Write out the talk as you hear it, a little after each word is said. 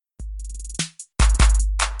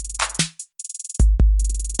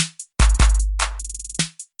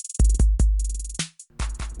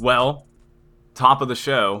Well, top of the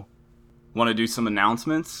show, want to do some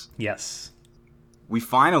announcements? Yes. We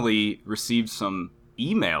finally received some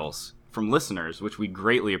emails from listeners, which we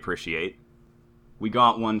greatly appreciate. We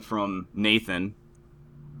got one from Nathan.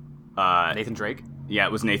 Nathan Drake? Yeah,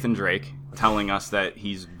 it was Nathan Drake telling us that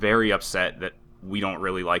he's very upset that we don't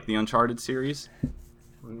really like the Uncharted series.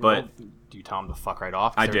 But do you tell him to fuck right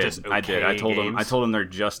off? I They're did. just I did. I told games? him they're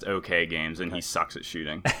just okay games, and he sucks at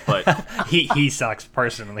shooting. But He sucks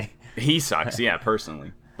personally. he sucks, yeah,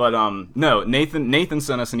 personally. But no, Nathan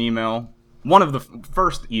sent us an email, one of the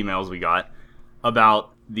first emails we got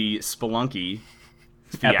about the Spelunky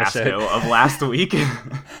fiasco of last week.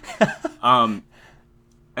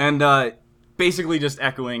 And basically just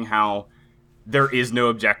echoing how there is no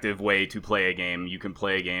objective way to play a game. You can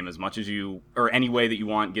play a game as much as you, or any way that you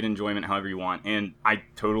want, get enjoyment however you want. And I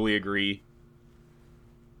totally agree.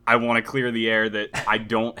 I want to clear the air that I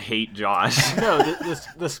don't hate Josh. No,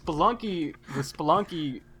 the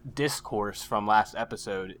Spelunky discourse from last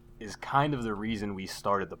episode is kind of the reason we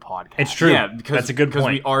started the podcast. It's true. Yeah, because that's a good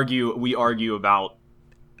point. We argue about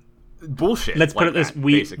bullshit. Let's put like it this: that,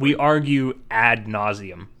 we basically. argue ad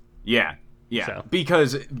nauseum. Yeah. So.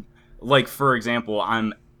 Because, like, for example,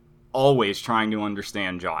 I'm always trying to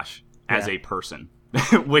understand Josh as a person,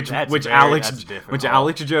 which Alex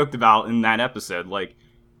joked about in that episode. Like,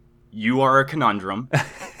 you are a conundrum,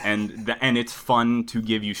 and it's fun to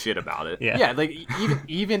give you shit about it. Yeah, like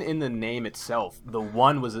even in the name itself, the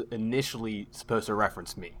one was initially supposed to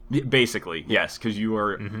reference me. Basically, yes, because you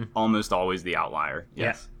are almost always the outlier.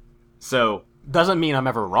 Yes. So doesn't mean I'm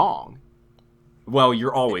ever wrong. Well,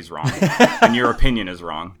 you're always wrong, and your opinion is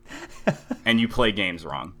wrong, and you play games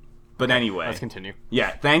wrong. But anyway, let's continue. Yeah,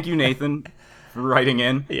 thank you, Nathan, for writing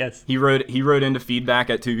in. Yes, he wrote into feedback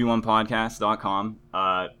at 2v1podcast.com.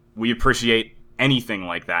 We appreciate anything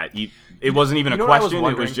like that. It wasn't even a question;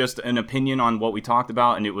 it was just an opinion on what we talked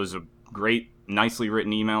about, and it was a great, nicely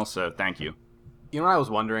written email. So thank you. You know what I was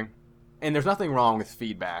wondering, and there's nothing wrong with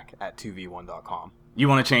feedback at 2v1.com. You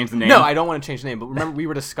want to change the name? No, I don't want to change the name. But remember, we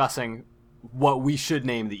were discussing what we should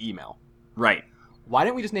name the email. Right. Why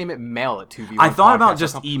didn't we just name it mail at 2v1? I thought about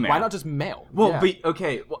just email. Why not just mail? Well,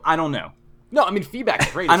 okay. Well, I don't know. No, I mean feedback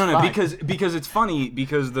is great. I don't know because it's funny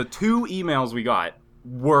because the two emails we got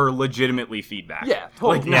were legitimately feedback. Yeah,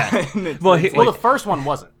 totally. Well, the first one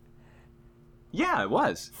wasn't. Yeah, it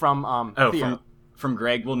was from Theo. From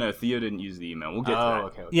Greg. Well, no, Theo didn't use the email. We'll get to that.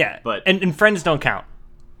 Okay. Yeah, but and friends don't count.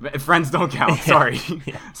 Friends don't count. Sorry.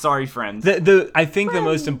 Sorry, friends. I think the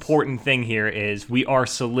most important thing here is we are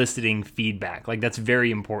soliciting feedback. Like, that's very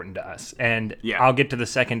important to us. And I'll get to the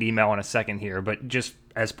second email in a second here, but just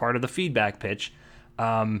as part of the feedback pitch,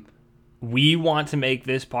 we want to make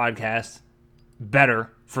this podcast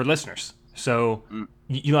better for listeners. So,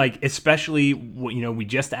 you like, especially, we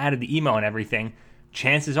just added the email and everything.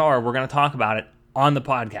 Chances are we're going to talk about it on the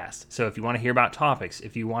podcast. So if you want to hear about topics,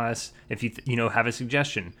 if you have a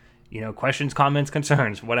suggestion, questions, comments,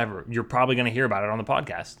 concerns, whatever, you're probably going to hear about it on the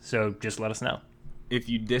podcast. So just let us know. If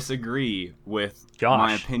you disagree with Josh.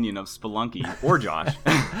 My opinion of Spelunky or Josh,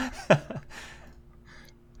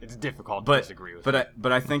 it's difficult to disagree with.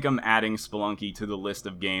 But I think I'm adding Spelunky to the list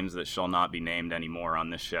of games that shall not be named anymore on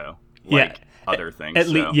this show. Other things.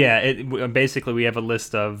 Basically we have a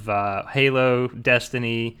list of Halo,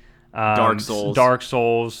 Destiny, Dark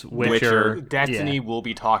Souls, Witcher. Destiny will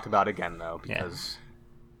be talked about again, though, because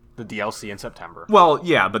the DLC in September. Well,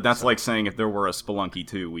 yeah, but that's like saying if there were a Spelunky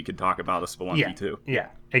 2, we could talk about a Spelunky 2. Yeah,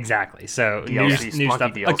 exactly. So DLC, new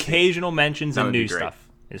stuff, DLC. Occasional mentions of new stuff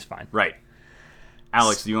is fine. Right.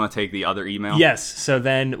 Alex, do you want to take the other email? Yes. So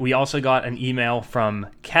then we also got an email from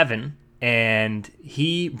Kevin, and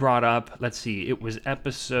he brought up, let's see, it was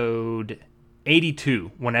episode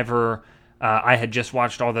 82, whenever I had just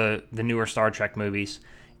watched all the newer Star Trek movies,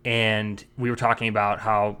 and we were talking about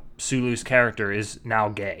how Sulu's character is now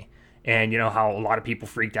gay, and how a lot of people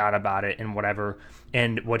freaked out about it and whatever.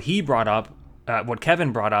 And what he brought up, what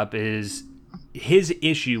Kevin brought up, is his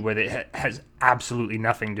issue with it has absolutely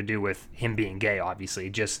nothing to do with him being gay, obviously.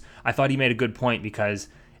 Just, I thought he made a good point, because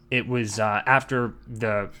it was after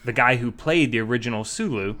the guy who played the original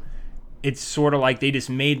Sulu, it's sort of like they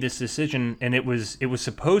just made this decision, and it was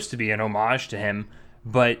supposed to be an homage to him,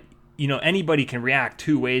 but anybody can react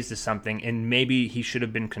two ways to something, and maybe he should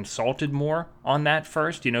have been consulted more on that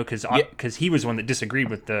first, because he was the one that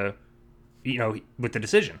disagreed with the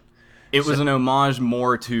decision. It was an homage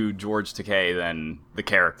more to George Takei than the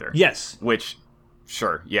character. Yes. Which,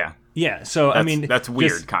 sure, yeah. Yeah, so that's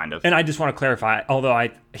weird, kind of. And I just want to clarify, although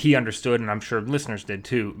he understood, and I'm sure listeners did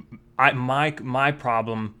too. My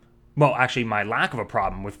problem. well, actually, my lack of a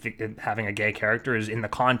problem with having a gay character is in the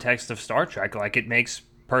context of Star Trek. Like, it makes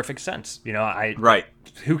perfect sense. Right.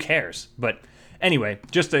 Who cares? But anyway,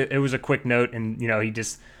 it was a quick note, and he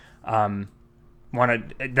just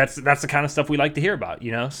wanted. That's the kind of stuff we like to hear about.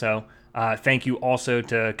 So thank you also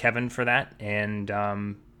to Kevin for that, and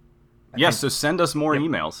so send us more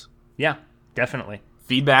emails. Yeah, definitely.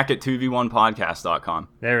 Feedback at 2v1podcast.com.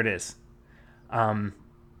 There it is.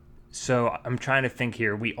 So I'm trying to think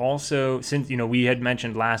here. We also, since we had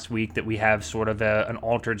mentioned last week that we have sort of an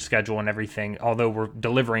altered schedule and everything, although we're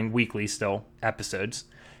delivering weekly still episodes.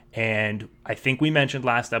 And I think we mentioned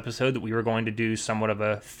last episode that we were going to do somewhat of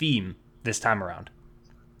a theme this time around.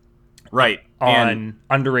 Right. On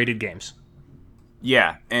underrated games.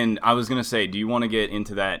 Yeah, and I was going to say, do you want to get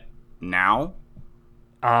into that now?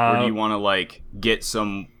 Or do you want to, get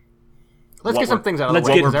some... Let's get some things out of the Let's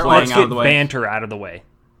way. get banter out of the way.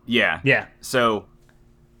 Yeah. Yeah. So,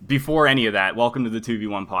 before any of that, welcome to the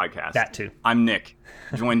 2v1 podcast. That too. I'm Nick,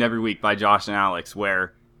 joined every week by Josh and Alex,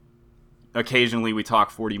 where occasionally we talk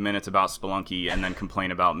 40 minutes about Spelunky and then complain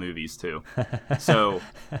about movies too. So,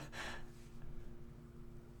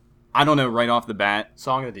 I don't know, right off the bat.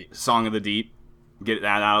 Song of the Deep. Get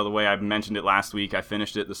that out of the way. I mentioned it last week. I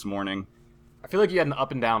finished it this morning. I feel like you had an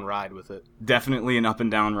up and down ride with it. Definitely an up and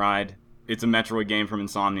down ride. It's a Metroid game from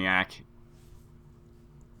Insomniac.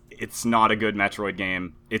 It's not a good Metroid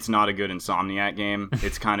game. It's not a good Insomniac game.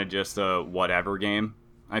 It's kind of just a whatever game,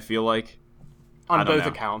 I feel like. On both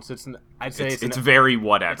accounts, I'd say it's very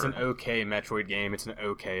whatever. It's an okay Metroid game. It's an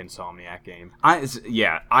okay Insomniac game. As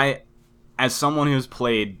someone who's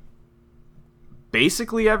played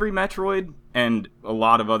basically every Metroid and a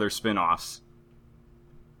lot of other spin-offs,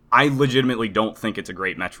 I legitimately don't think it's a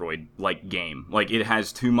great Metroid game. It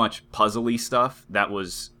has too much puzzly stuff that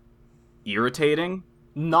was irritating.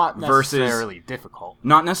 Not necessarily difficult.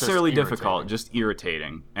 Not necessarily difficult, just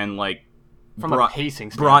irritating. And from a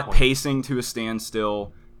pacing standpoint. Brought pacing to a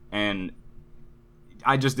standstill, and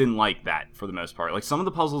I just didn't like that for the most part. Some of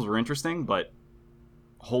the puzzles were interesting, but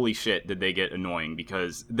holy shit did they get annoying,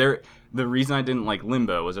 because the reason I didn't like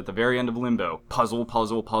Limbo was at the very end of Limbo, puzzle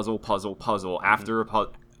after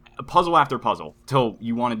puzzle after puzzle till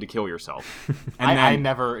you wanted to kill yourself. And I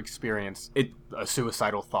never experienced a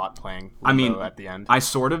suicidal thought playing Limbo at the end. I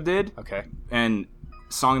sort of did. Okay. And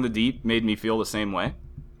Song of the Deep made me feel the same way.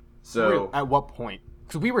 So at what point?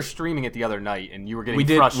 Because we were streaming it the other night, and you were getting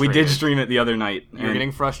frustrated. We did stream it the other night. You were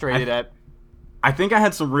getting frustrated I think I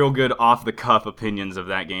had some real good off-the-cuff opinions of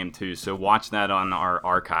that game, too, so watch that on our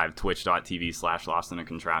archive,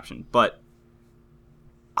 twitch.tv/LostInAContraption. But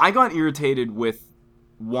I got irritated with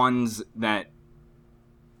ones that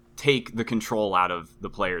take the control out of the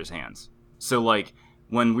player's hands. So,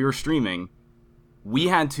 when we were streaming, we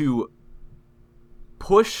had to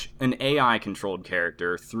push an AI-controlled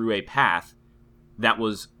character through a path that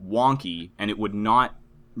was wonky, and it would not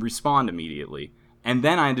respond immediately. And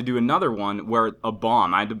then I had to do another one where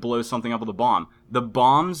I had to blow something up with a bomb. The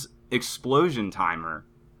bomb's explosion timer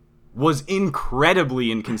was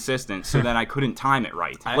incredibly inconsistent so that I couldn't time it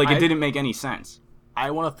right. It didn't make any sense.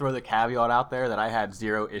 I want to throw the caveat out there that I had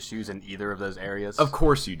zero issues in either of those areas. Of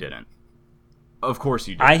course you didn't. Of course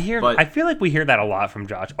you didn't. I feel like we hear that a lot from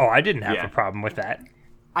Josh. Oh, I didn't have a problem with that.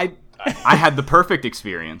 I had the perfect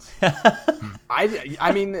experience.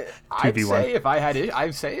 I mean,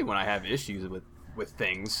 I'd say when I have issues with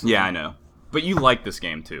things. Yeah, I know. But you like this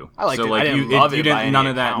game too. I liked it. I didn't love it. None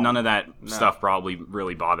of that stuff probably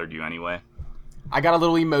really bothered you anyway. I got a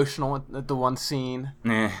little emotional at the one scene.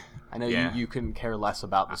 I know you couldn't care less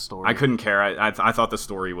about the story. I couldn't care. I thought the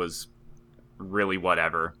story was really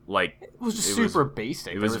whatever. It was just super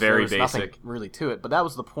basic. It was very basic. Nothing really to it, but that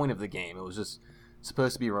was the point of the game. It was just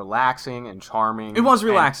supposed to be relaxing and charming. It was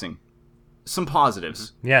relaxing. Some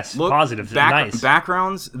positives. Yes, positives. Nice.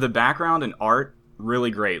 Backgrounds. The background and art,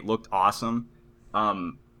 really great. Looked awesome.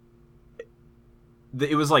 It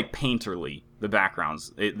was painterly. The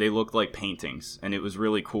backgrounds. They looked like paintings, and it was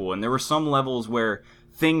really cool. And there were some levels where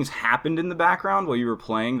things happened in the background while you were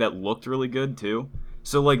playing that looked really good too.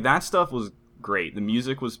 So that stuff was great. The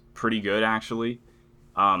music was pretty good actually.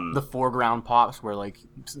 The foreground pops where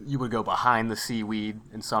you would go behind the seaweed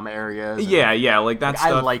in some areas. Yeah, that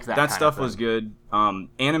stuff. I like that. That stuff was good.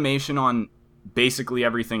 Animation on basically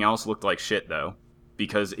everything else looked like shit though,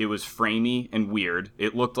 because it was framey and weird.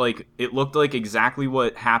 It looked like exactly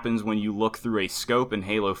what happens when you look through a scope in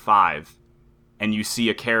Halo 5 and you see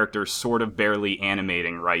a character sort of barely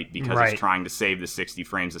animating right because it's trying to save the 60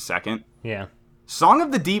 frames a second. Yeah. Song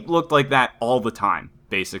of the Deep looked like that all the time,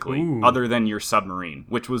 basically, other than your submarine,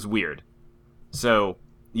 which was weird. So,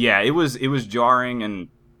 yeah, it was jarring, and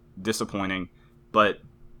disappointing, but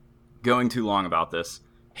going too long about this.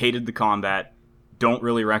 Hated the combat. Don't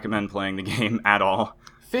really recommend playing the game at all.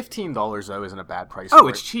 $15 though isn't a bad price. Oh, for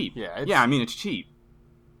it's it. cheap. Yeah, I mean, it's cheap.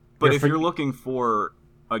 But You're if you're looking for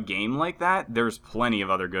a game like that, there's plenty of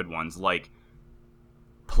other good ones. Like,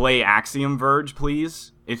 play Axiom Verge,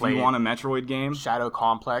 please. If Play you want a Metroid game, Shadow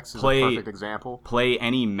Complex is Play- a perfect example. play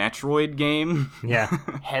any Metroid game. Yeah.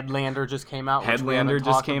 Headlander just came out. Which we haven't Headlander just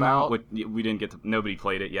talked came about. out. Which we didn't get to. Nobody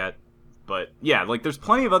played it yet. But yeah, like there's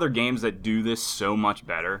plenty of other games that do this so much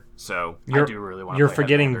better. So I do really want to You're play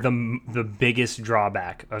forgetting Headlander. the biggest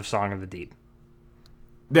drawback of Song of the Deep.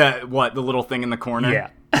 the little thing in the corner? Yeah.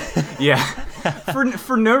 Yeah.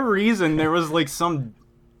 For no reason, there was like some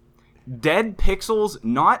dead pixels,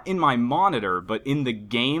 not in my monitor, but in the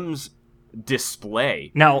game's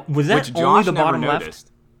display, Now, was that which only Josh the never bottom noticed.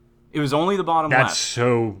 left? It was only the bottom That's left.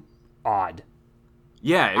 so odd.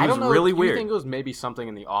 Yeah, it I was don't know. really do you weird. think it was maybe something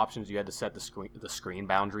in the options you had to set the screen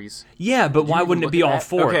boundaries? Yeah, but why even wouldn't it look be at all that?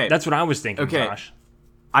 four? Okay. That's what I was thinking, Okay. Josh.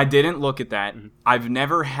 I didn't look at that. I've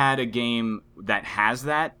never had a game that has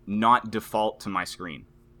that not default to my screen.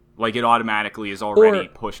 Like it automatically is already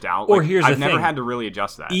pushed out. or Like, here's I've the never thing. had to really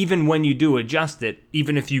adjust that. Even when you do adjust it,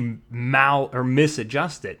 even if you or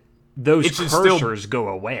misadjust it, those It should still- cursors go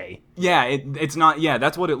away. Yeah, it's not. Yeah,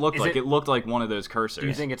 that's what it looked Is like. it- It looked like one of those cursors. Do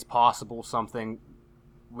you think it's possible something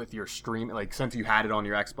with your stream, like since you had it on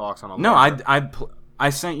your Xbox on a No, larger- I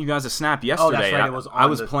sent you guys a snap yesterday. right, it was I on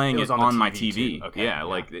was the- playing it was it on the on my TV TV. too. Okay, yeah, yeah.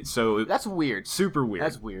 like so. That's weird. Super weird.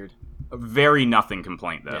 That's weird. Very nothing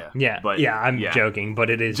complaint though. Yeah. Yeah, but yeah, I'm joking, but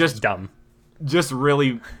it is Just- dumb. Just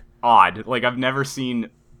really odd. Like I've never seen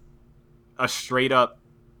a straight up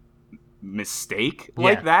mistake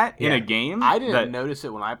like Yeah, that in yeah. a game. I didn't that- notice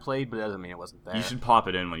it when I played, but it doesn't mean it wasn't there. You should pop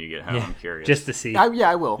it in when you get home. Yeah, I'm curious. just to see. I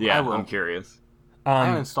will. yeah, I will. I'm curious. I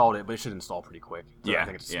haven't installed it, but it should install pretty quick. So Yeah, I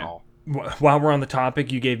think it's yeah. small. While we're on the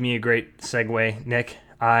topic, you gave me a great segue, Nick.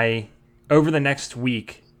 Over the next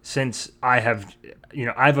week, since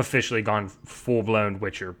I've officially gone full blown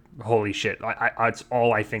Witcher. Holy shit! It's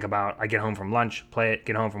all I think about. I get home from lunch, play it.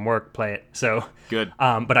 Get home from work, play it. So Good.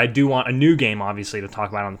 But I do want a new game, obviously, to talk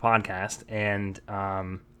about on the podcast. And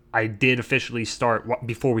I did officially start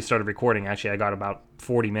before we started recording. Actually, I got about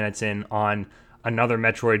 40 minutes in on another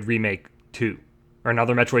Metroid Remake 2. Or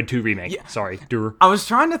another Metroid 2 remake. Yeah. Sorry. Dur. I was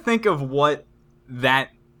trying to think of what that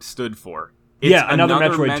stood for. It's Yeah, another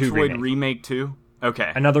Metroid 2 remake 2.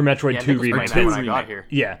 Okay. Another Metroid Yeah, 2 Nick was remake. playing that when I remake. got here.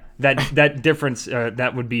 Yeah, that difference,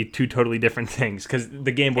 that would be two totally different things, because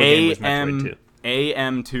the Game Boy game was Metroid 2.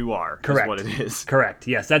 AM2R Correct. is what it is. Correct.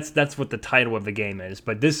 Yes, that's what the title of the game is.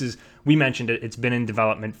 But this is, we mentioned it. It's been in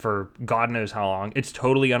development for God knows how long. It's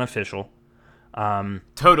totally unofficial.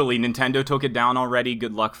 Totally. Nintendo took it down already.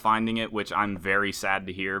 Good luck finding it, which I'm very sad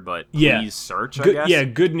to hear, but please Yeah. search, I Good, guess. yeah.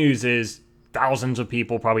 Good news is thousands of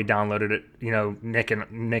people probably downloaded it. You know, Nick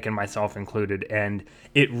and myself included, and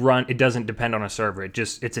it doesn't depend on a server.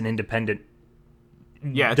 It's It's an independent a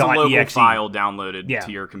local .exe. file downloaded Yeah.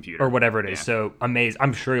 to your computer. or whatever it is. Yeah. So amazing!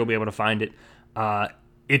 I'm sure you'll be able to find it.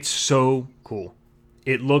 It's so cool.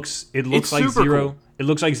 It looks It's like super Zero. cool. It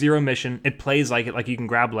looks like Zero Mission. It plays like it. Like you can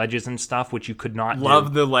grab ledges and stuff, which you could not Love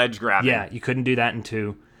do. the ledge grabbing. Yeah, you couldn't do that in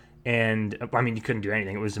 2. And I mean, you couldn't do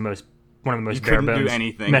anything. It was one of the most You bare couldn't do bones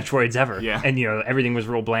anything. Metroids ever. Yeah. And everything was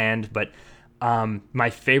real bland. But my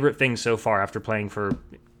favorite thing so far, after playing for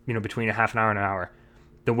between a half an hour and an hour,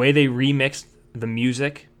 the way they remixed the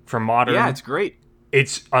music from modern. Yeah, it's great.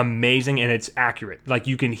 It's amazing and it's accurate. Like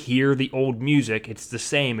you can hear the old music. It's the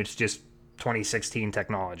same. It's just 2016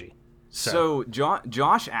 technology. So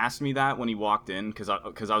Josh asked me that when he walked in because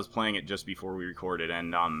I was playing it just before we recorded,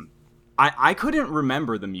 and I couldn't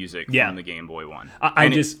remember the music Yeah. from the Game Boy one.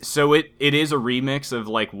 So it is a remix of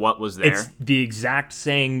like what was there. it's the exact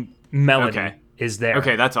same melody Okay. is there.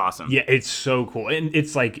 Okay, that's awesome. Yeah, it's so cool. And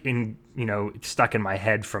it's like it's stuck in my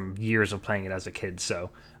head from years of playing it as a kid. So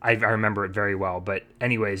I remember it very well. But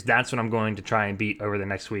anyways, that's what I'm going to try and beat over the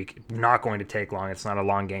next week. Not going to take long. It's not a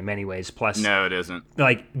long game anyways. Plus, No, it isn't.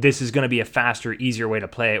 like this is going to be a faster, easier way to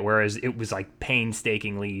play it. Whereas it was like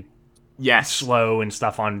painstakingly Yes, slow and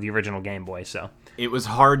stuff on the original Game Boy. So it was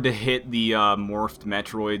hard to hit the morphed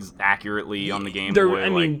Metroids accurately on the Game Boy. I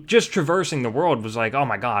mean, just traversing the world was like, oh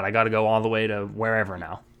my god, I got to go all the way to wherever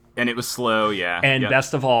now. and it was slow. Yeah, And yep.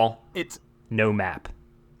 best of all, It's no map.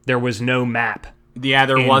 There was no map. Yeah,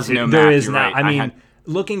 there was no map. There is You're not. right. I mean, had-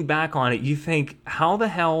 looking back on it, you think, how the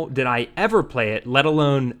hell did I ever play it? Let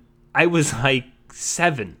alone, I was like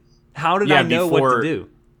 7. How did I know what to do?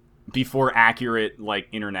 before accurate like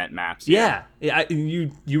internet maps. Yeah,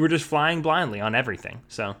 you were just flying blindly on everything.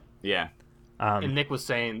 So Yeah. And Nick was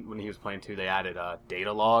saying when he was playing too, they added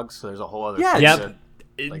data logs, so there's a whole other Yeah, thing Yep.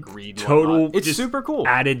 to, like read. and Total, whatnot. It's just super cool.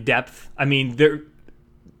 added depth. I mean,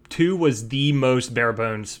 2 was the most bare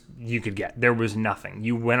bones you could get. There was nothing.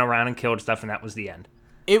 You went around and killed stuff, and that was the end.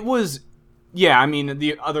 It was, yeah. I mean,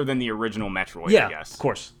 other than the original Metroid, Yeah, I guess. of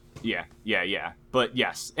course. Yeah. But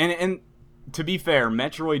yes, and to be fair,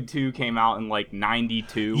 Metroid 2 came out in like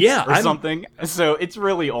 92 Yeah, or something, so it's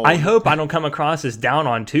really old. I hope I don't come across as down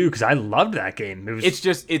on 2 because I loved that game. It was It's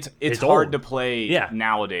just it's It's hard old. to play Yeah.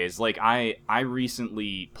 nowadays. Like I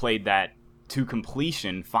recently played that to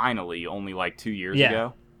completion finally only like 2 years Yeah.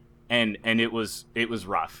 ago. And it was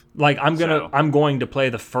rough. like I'm So- going to play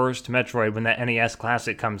the first Metroid when that NES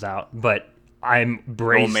Classic comes out, but I'm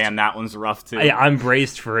braced. Oh man, that one's rough too. I'm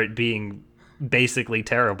braced for it being basically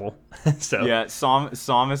terrible. So Yeah,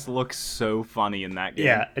 Samus looks so funny in that game.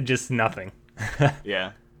 yeah, just nothing.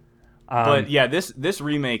 Yeah. But yeah, this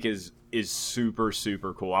remake is super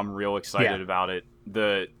super cool. I'm real excited Yeah. about it.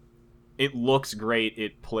 It looks great.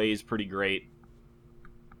 It plays pretty great.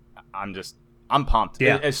 I'm pumped.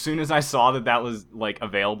 Yeah. As soon as I saw that was like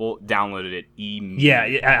available, downloaded it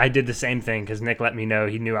immediately. Yeah, I did the same thing because Nick let me know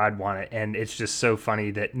he knew I'd want it, and it's just so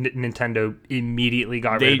funny that Nintendo immediately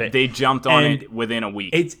got rid of it. They jumped on And it within a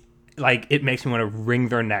week. It's like it makes me want to wring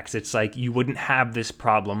their necks. It's like you wouldn't have this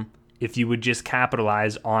problem if you would just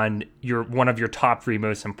capitalize on one of your top 3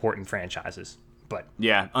 most important franchises. But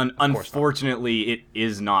Yeah, unfortunately, it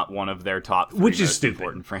is not one of their top 3 which is most stupid.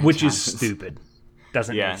 important Which is franchises. stupid.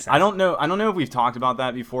 Doesn't Yeah, make sense. I don't know if we've talked about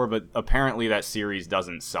that before, but apparently that series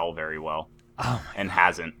doesn't sell very well, and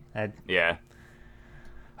hasn't. I Yeah,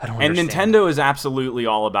 don't and understand. Nintendo is absolutely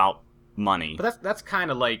all about money. But that's kind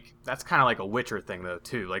of like a Witcher thing though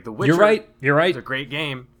too. Like the Witcher. You're right. You're right. It's a great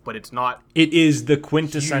game, but it's not. It is the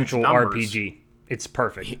quintessential Huge numbers. RPG. It's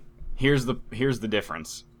perfect. Here's the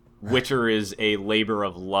difference. Witcher is a labor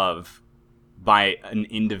of love by an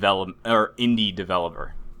indie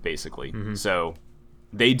developer, basically. Mm-hmm. So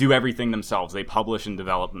they do everything themselves. They publish and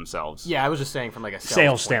develop themselves. Yeah, I was just saying from like a Sales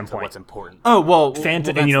point to standpoint. what's important. Oh well,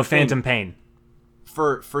 Phantom, well, and that's the thing. Phantom Pain.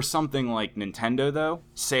 For something like Nintendo though,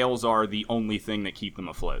 sales are the only thing that keep them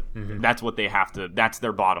afloat. That's what they have to. That's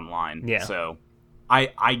their bottom line. Mm-hmm. Yeah. So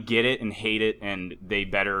I get it and hate it, and they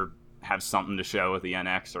better have something to show with the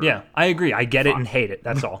NX. Or Yeah, I agree. I get it and hate it.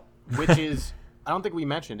 That's all. Which is, I don't think we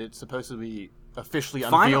mentioned it's supposed to be officially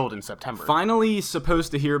Final- unveiled in September. Finally,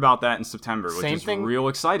 supposed to hear about that in September, which Same is thing- real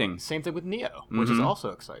exciting. Same thing with Neo, which is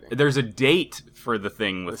also exciting. There's a date for the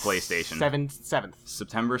thing with PlayStation. 7th.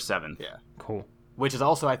 September 7th. Yeah. Cool. Which is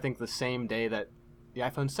also, I think, the same day that the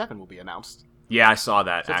iPhone 7 will be announced. Yeah, I saw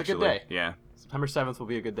that So it's a actually. good day. Yeah. September 7th will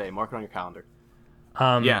be a good day. Mark it on your calendar.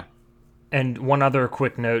 Yeah. And one other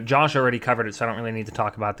quick note, Josh already covered it, so I don't really need to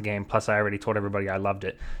talk about the game. Plus, I already told everybody I loved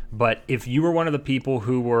it. But if you were one of the people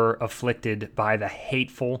who were afflicted by the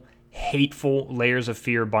hateful Layers of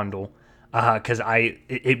Fear bundle, because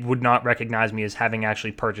it would not recognize me as having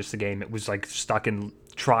actually purchased the game. It was like stuck in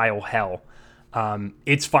trial hell.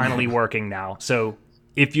 It's finally working now. So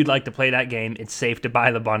if you'd like to play that game, it's safe to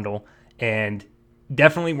buy the bundle, and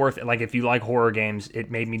definitely worth it. Like if you like horror games, it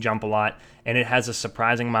made me jump a lot, and it has a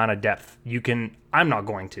surprising amount of depth. I'm not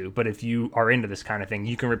going to, but if you are into this kind of thing,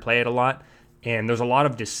 you can replay it a lot, and there's a lot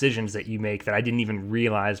of decisions that you make that I didn't even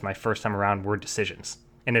realize my first time around were decisions.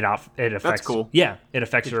 And it affects. That's cool. Yeah, it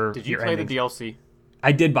affects your. Did you your play endings. the DLC?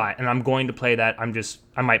 I did buy it, and I'm going to play that.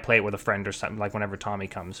 I might play it with a friend or something, like whenever Tommy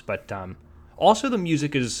comes. But also the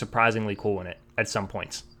music is surprisingly cool in it at some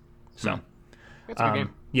points. So. It's a good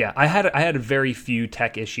game. Yeah, I had very few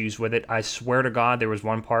tech issues with it. I swear to God, there was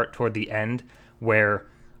one part toward the end where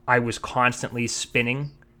I was constantly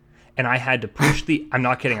spinning, and I had to push I'm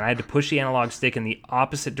not kidding, I had to push the analog stick in the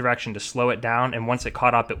opposite direction to slow it down, and once it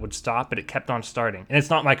caught up, it would stop, but it kept on starting. And it's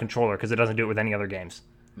not my controller, because it doesn't do it with any other games.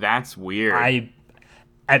 That's weird.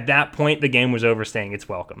 At that point, the game was overstaying its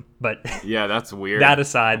welcome. But Yeah, that's weird. that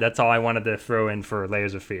aside, that's all I wanted to throw in for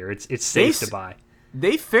Layers of Fear. It's safe to buy.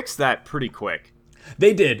 They fixed that pretty quick.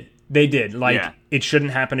 They did. Like, Yeah. it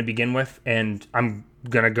shouldn't happen to begin with, and I'm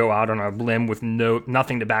going to go out on a limb with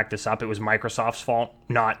nothing to back this up. It was Microsoft's fault,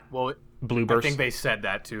 not Well, Blueburst. I think they said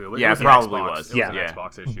that too. Yeah, was it an probably Xbox. was. It Yeah. was an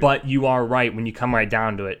Xbox issue. But you are right when you come right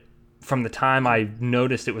down to it. From the time I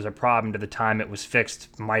noticed it was a problem to the time it was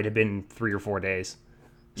fixed might have been 3 or 4 days.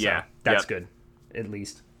 So Yeah, that's yep. good, at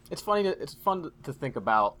least. it's funny. It's fun to think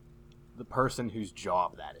about the person whose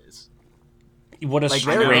job that is. What a Like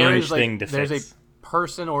strange thing to there's fix. a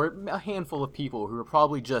person or a handful of people who are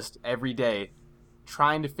probably just every day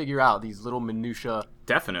trying to figure out these little minutia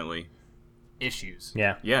Definitely. issues.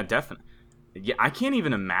 Yeah. Yeah, definitely. Yeah, I can't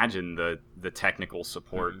even imagine the technical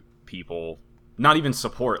support people not even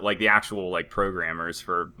support, like the actual like programmers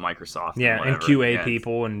for Microsoft. Yeah, and whatever. QA Yeah.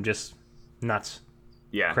 people and just nuts.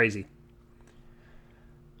 Yeah. Crazy.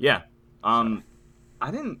 Yeah. I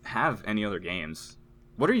didn't have any other games.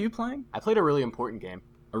 What are you playing? I played a really important game.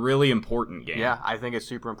 A really important game. Yeah, I think it's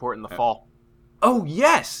super important. The fall. Oh,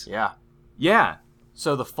 yes. Yeah. Yeah.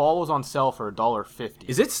 So the fall was on sale for $1.50.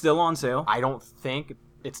 Is it still on sale? I don't think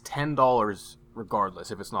it's $10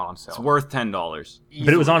 regardless if it's not on sale. It's worth $10.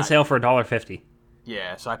 But it was on Easily. sale for $1.50.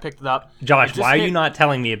 Yeah, so I picked it up. Josh, It just why are hit- you not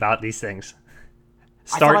telling me about these things?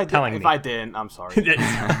 I thought I Start did- telling me. If I didn't, I'm sorry.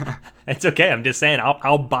 It's okay. I'm just saying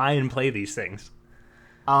I'll buy and play these things.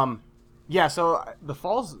 Yeah, so the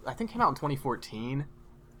falls I think came out in 2014.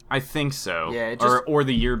 I think so. Yeah, it just- or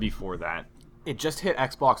the year before that. It just hit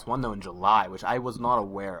Xbox One though in July, which I was not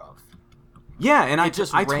aware of. Yeah, and It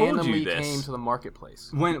just I told randomly you this. came to the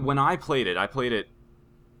marketplace. When I played it,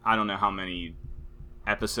 I don't know how many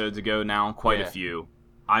episodes ago now, quite a Yeah. few.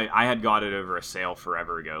 I had got it over a sale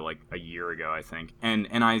forever ago, like a year ago, I think. And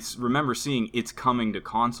I remember seeing it's coming to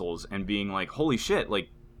consoles and being like, holy shit, like,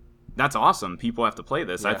 that's awesome. People have to play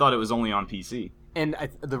this. I Yeah. thought it was only on PC. And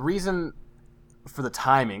the reason for the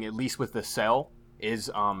timing, at least with the sale, is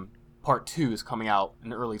Part 2 is coming out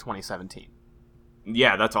in early 2017.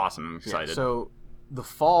 Yeah, that's awesome. I'm Yeah, excited. so the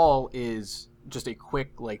fall is just a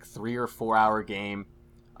quick, like 3 or 4 hour game,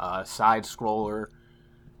 side scroller,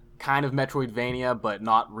 kind of Metroidvania, but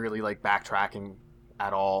not really like backtracking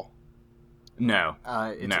at all. no.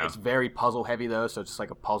 No. It's very puzzle heavy though, so it's just like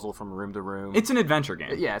a puzzle from room to room. It's an adventure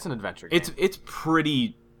game. Yeah, it's an adventure game. It's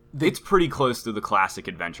pretty close to the classic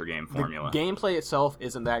adventure game The formula. gameplay itself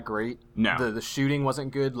isn't that great. No. The shooting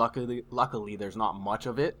wasn't good. Luckily, there's not much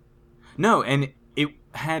of it. No, and it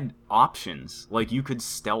had options. Like you could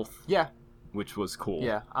stealth, Yeah, which was cool.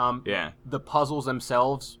 yeah. Yeah. The puzzles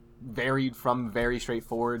themselves varied from very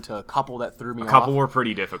straightforward to a couple that threw me A couple off. were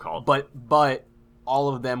pretty difficult. But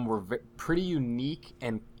all of them were pretty unique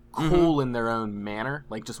and cool Mm-hmm. in their own manner.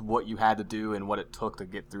 Like just what you had to do and what it took to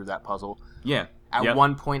get through that puzzle. Yeah. At Yep.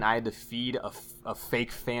 one point, I had to feed a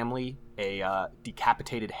fake family a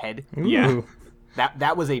decapitated head. Yeah. Ooh.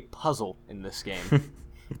 That was a puzzle in this game.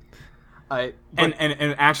 But- And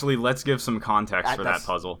actually, let's give some context for that that's-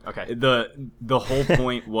 puzzle. okay. The whole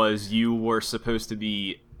point was you were supposed to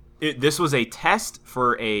be. This was a test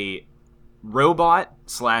for a robot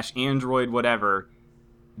 / android, whatever,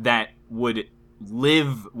 that would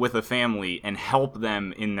live with a family and help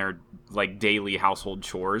them in their like daily household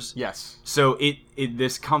chores. yes. So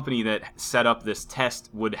this company that set up this test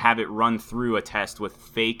would have it run through a test with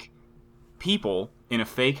fake people in a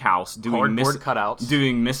fake house doing Cardboard cutouts.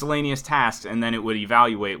 doing miscellaneous tasks, and then it would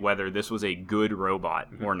evaluate whether this was a good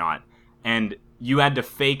robot Mm-hmm. or not. And you had to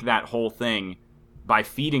fake that whole thing by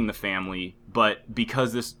feeding the family, but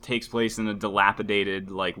because this takes place in a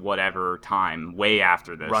dilapidated, like, whatever time, way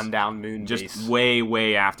after this. Rundown moon Just base.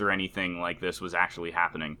 way after anything like this was actually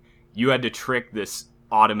happening. You had to trick this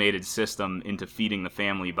automated system into feeding the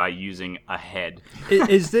family by using a head.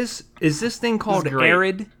 Is this thing called great.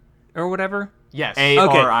 Arid or whatever? Yes.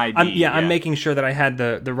 ARID. I'm making sure that I had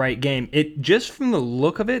the right game. It just from the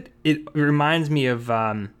look of it, it reminds me of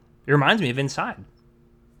Inside.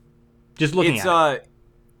 Just looking It's at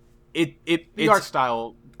the it's art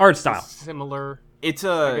style art style. is similar, it's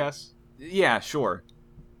I guess. yeah, sure.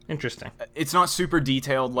 Interesting. It's not super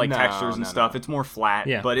detailed like No, textures and no, stuff. no. It's more flat,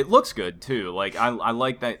 Yeah. but it looks good too. Like I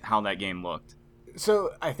like that how that game looked. So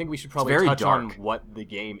I think we should probably very touch on dark. what the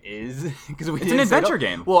game is because It's an adventure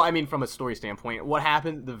game. Well, I mean, from a story standpoint, what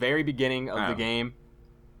happened at the very beginning of the Oh. game?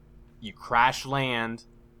 You crash land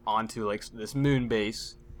onto like this moon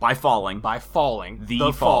base By falling. by falling,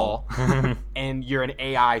 The fall. and you're an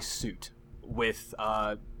AI suit with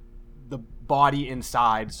the body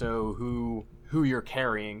inside. So who you're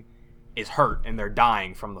carrying is hurt and they're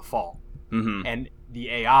dying from the fall, Mm-hmm. and the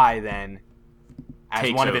AI then, as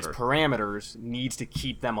Takes one of its over. parameters, needs to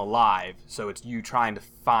keep them alive. So it's you trying to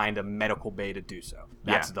find a medical bay to do so.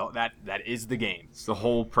 That's that is the game. It's the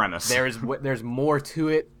whole premise. There's more to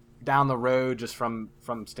it down the road, just from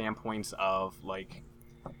standpoints of like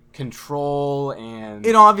control and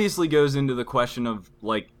It obviously goes into the question of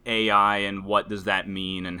like AI and what does that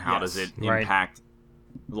mean and how does it Right. impact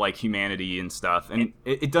like humanity and stuff. And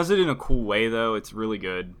it does it in a cool way though. It's really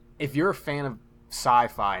good. if you're a fan of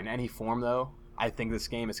sci-fi in any form, though, I think this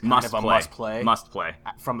game is kind Must of a play. must play. Must play.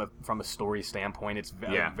 From a story standpoint, it's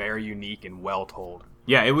Yeah. very unique and well told.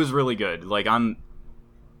 Yeah, it was really good. Like I'm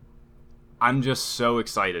just so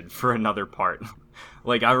excited for another part.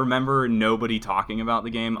 Like I remember nobody talking about the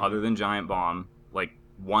game other than Giant Bomb. Like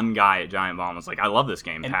one guy at Giant Bomb was like, I love this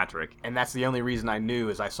game, Patrick. And that's the only reason I knew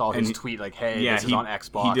is I saw his tweet like, hey, this is on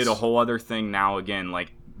Xbox. He did a whole other thing now again,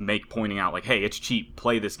 like pointing out like, hey, it's cheap,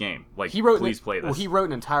 play this game. Like, please play this. Well, he wrote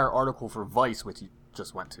an entire article for Vice, which he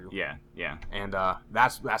just went to. Yeah. And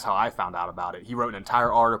that's how I found out about it. He wrote an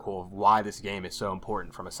entire article of why this game is so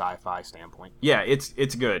important from a sci-fi standpoint. Yeah,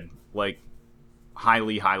 it's good. Like,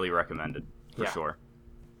 highly, highly recommended for sure.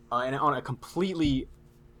 And on a completely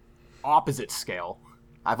opposite scale,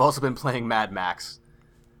 I've also been playing Mad Max.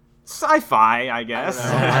 Sci-fi, I guess.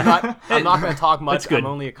 I'm not going to talk much. That's good. I'm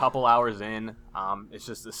only a couple hours in. It's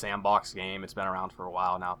just a sandbox game. It's been around for a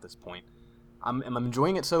while now at this point. I'm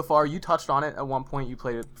enjoying it so far. You touched on it at one point. You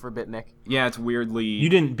played it for a bit, Nick. Yeah, it's weirdly... You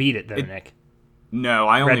didn't beat it, though, Nick. No,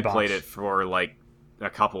 I only Redbox. played it for, like, a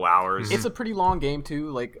couple hours. It's a pretty long game,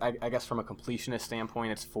 too. Like, I guess from a completionist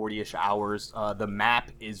standpoint, it's 40-ish hours. The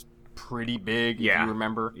map is pretty big, if you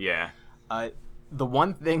remember. Yeah. The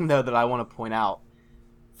one thing, though, that I want to point out,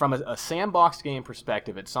 from a sandbox game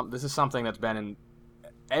perspective, this is something that's been in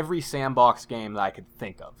every sandbox game that I could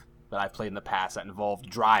think of that I've played in the past that involved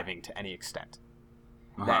driving to any extent.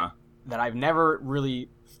 That I've never really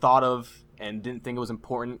thought of and didn't think it was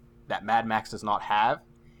important that Mad Max does not have,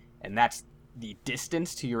 and that's the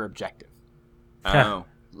distance to your objective. Oh.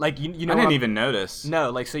 Like, you know, I didn't even notice. No,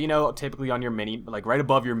 like, so, you know, typically on your like right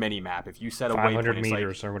above your mini map, if you set a 500 waypoint, it's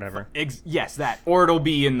meters or whatever. Yes, that. Or it'll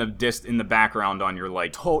be in the background on your,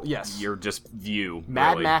 like, Yes. your just view.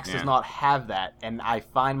 Mad really. Max does not have that, and I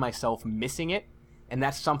find myself missing it, and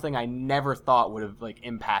that's something I never thought would have, like,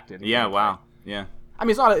 impacted. Yeah, gameplay. wow. Yeah. I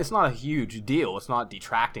mean, it's not a huge deal. It's not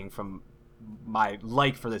detracting from my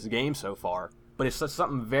like for this game so far, but it's just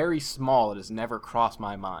something very small that has never crossed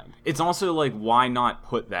my mind. It's also, like, why not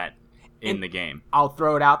put that in the game? I'll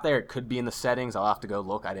throw it out there. It could be in the settings. I'll have to go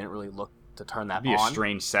look. I didn't really look to turn that It'd be on. a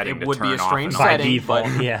strange setting It to would turn be a off strange and on. By setting, default,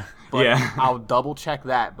 but- yeah. But Yeah. I'll double check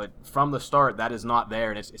that. But from the start, that is not there,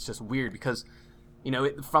 and it's just weird because, you know,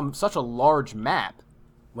 from such a large map,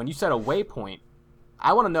 when you set a waypoint,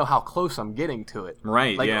 I want to know how close I'm getting to it.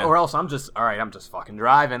 Right, Like, yeah. or else I'm just fucking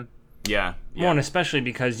driving. Yeah. Well, and especially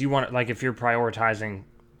because you want, like, if you're prioritizing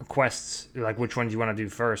quests, like which ones you want to do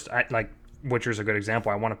first. Like Witcher's a good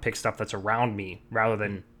example. I want to pick stuff that's around me rather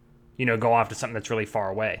than, you know, go off to something that's really far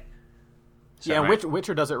away. Yeah, right.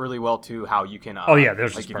 Witcher does it really well too. How you can,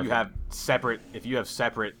 there's like just if you have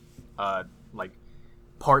separate, like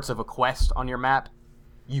parts of a quest on your map,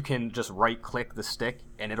 you can just right click the stick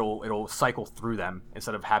and it'll cycle through them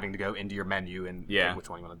instead of having to go into your menu and pick which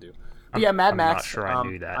one you want to do. But yeah, Mad I'm Max. not sure I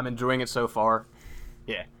knew that. I'm enjoying it so far.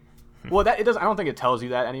 Yeah. Well, it does. I don't think it tells you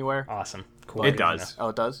that anywhere. Awesome. Cool. It does. Oh,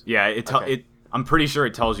 it does. Yeah, Okay. I'm pretty sure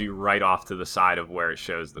it tells you right off to the side of where it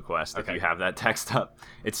shows the quest. Okay. If you have that text up,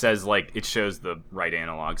 it says, like, it shows the right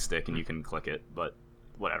analog stick and you can click it, but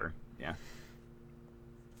whatever. Yeah. So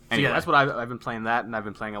Anyway. yeah, that's what I've been playing that, and I've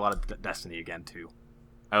been playing a lot of Destiny again too.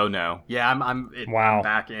 Oh no. Yeah, I'm Wow. I'm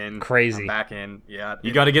back in. Crazy. I'm back in. Yeah.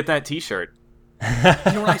 You got to get that T-shirt. You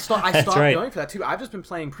know what? I stopped right. going for that too. I've just been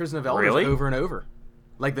playing Prison of Elders Really? over and over,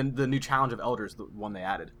 like the new Challenge of Elders, the one they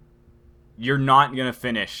added. You're not gonna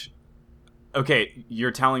finish. Okay,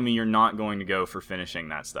 you're telling me you're not going to go for finishing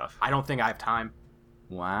that stuff. I don't think I have time.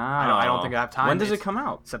 Wow. I don't think I have time. When does it It's come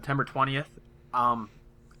out? September 20th.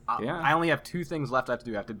 Yeah. I only have 2 things left I have to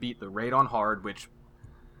do. I have to beat the raid on hard, which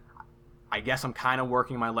I guess I'm kind of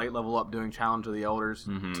working my light level up doing Challenge of the Elders.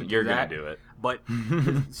 To You're do gonna that. do it. But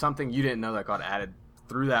something you didn't know that got added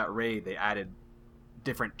through that raid, they added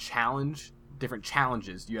different challenges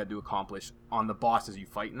you had to accomplish on the bosses you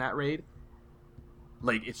fight in that raid.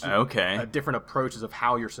 Like, it's Okay. different approaches of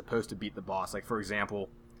how you're supposed to beat the boss. Like, for example,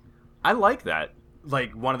 I like that.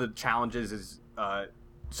 like one of the challenges is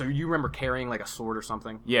so you remember carrying like a sword or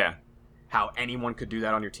something? Yeah. How anyone could do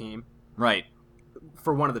that on your team? Right.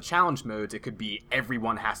 For one of the challenge modes, it could be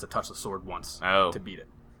everyone has to touch the sword once Oh. to beat it.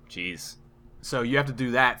 Jeez. So you have to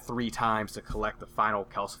do that 3 times to collect the final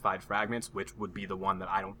calcified fragments, which would be the one that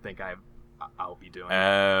I don't think I'll be doing.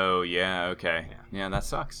 Oh, yeah, okay. Yeah, that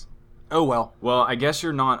sucks. Oh well, Well, I guess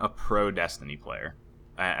you're not a pro Destiny player,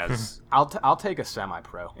 as I'll take a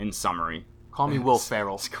semi-pro. in summary. Call me Will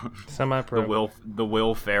Ferrell. Semi-pro. The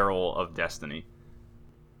Will Ferrell of Destiny.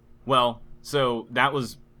 Well, so that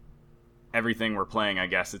was everything we're playing, I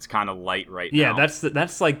guess. It's kind of light right Yeah, now.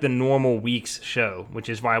 that's like the normal week's show, which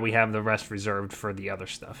is why we have the rest reserved for the other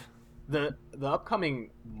stuff. The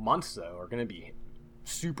upcoming months though are going to be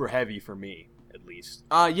super heavy for me, at least.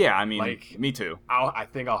 Yeah, I mean, Like- me too. I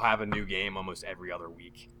think I'll have a new game almost every other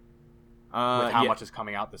week. With how Yeah. much is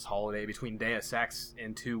coming out this holiday between Deus Ex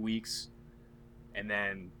in 2 weeks, and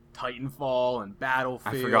then Titanfall and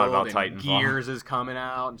Battlefield. I forgot about and Titanfall. Gears is coming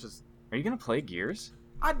out. And just, Are you gonna play Gears?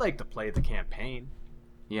 I'd like to play the campaign.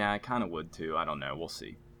 Yeah, I kind of would too. I don't know. We'll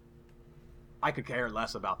see. I could care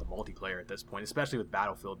less about the multiplayer at this point, especially with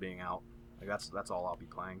Battlefield being out. Like that's all I'll be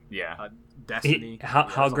playing. Yeah. Destiny.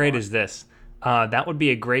 How great is this? That would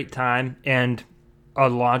be a great time and a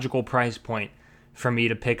logical price point for me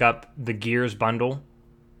to pick up the Gears bundle.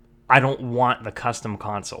 I don't want the custom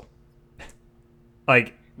console.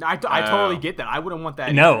 Like, I totally get that. I wouldn't want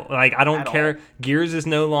that. no, like I don't At care. all. Gears is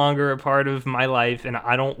no longer a part of my life, and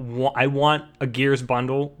I don't want. I want a Gears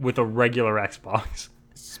bundle with a regular Xbox.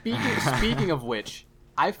 Speaking of which,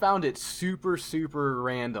 I found it super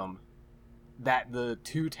random that the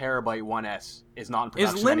 2 terabyte 1S is not in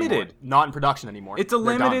production limited. anymore. Not in production anymore. It's a They're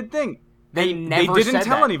limited done. thing. They never didn't said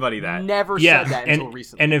tell that. anybody that. Never Yeah, said that and until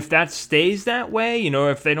recently. and if that stays that way,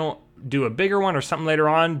 if they don't do a bigger one or something later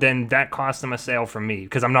on, then that costs them a sale from me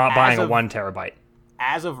because I'm not buying a 1 terabyte.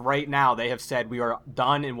 As of right now, they have said we are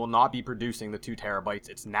done and will not be producing the 2 terabytes.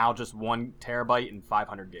 It's now just 1 terabyte and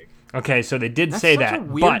 500 gig. Okay, so they did That's say such that, a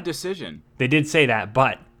weird but decision. they did say that,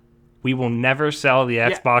 but we will never sell the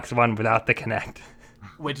Xbox One without the Kinect.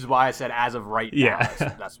 Which is why I said as of right now. Yeah.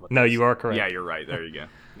 That's what. No, it is. you are correct. Yeah, you're right. There you go.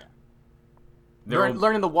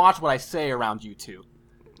 Learning to watch what I say around you two.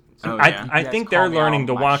 Oh, yeah. I You guys think call they're me out learning on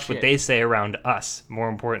to my watch what shit. they say around us, more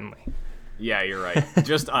importantly. Yeah, you're right.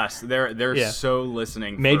 Just us. They're Yeah. so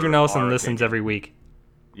listening. Major for Nelson our listens opinion. every week.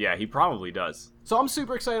 Yeah, he probably does. So I'm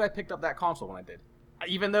super excited I picked up that console when I did.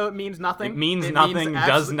 Even though it means nothing. It means nothing,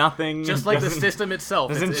 does nothing. Just like the doesn't- system itself.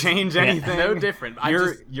 Doesn't It's change Yeah. anything. no different.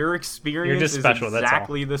 Your experience You're just special, is that's all.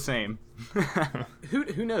 exactly the same.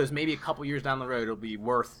 Who knows? Maybe a couple years down the road it'll be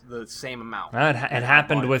worth the same amount. It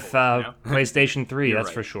happened bought it with for, you know? PlayStation 3, You're that's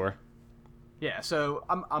right. for sure. Yeah, so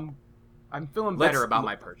I'm feeling better about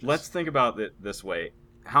my purchase. Let's think about it this way.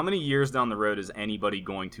 How many years down the road is anybody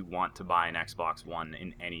going to want to buy an Xbox One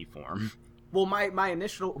in any form? Well, my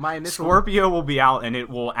initial Scorpio will be out, and it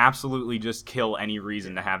will absolutely just kill any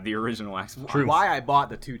reason to have the original Xbox. True. why I bought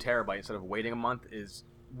the 2 terabyte instead of waiting a month is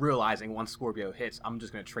realizing once Scorpio hits, I'm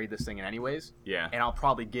just going to trade this thing in anyways, Yeah, and I'll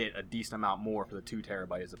probably get a decent amount more for the 2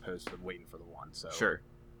 terabyte as opposed to waiting for the 1. So sure.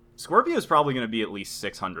 Scorpio is probably going to be at least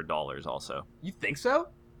 $600 also. You think so?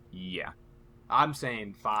 Yeah, I'm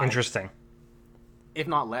saying 5, Interesting. if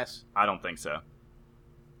not less. I don't think so.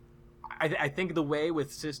 I think the way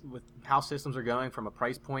with how systems are going from a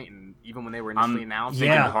price point, and even when they were initially announced,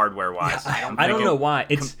 Thinking Yeah. hardware-wise. I don't know why.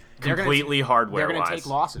 It's They're gonna completely they're hardware-wise. going to take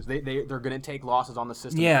losses. They're going to take losses on the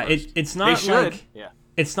system. yeah, first. it's They not should. like Yeah.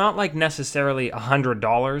 it's not like necessarily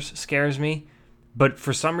 $100 scares me, but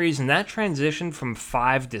for some reason that transition from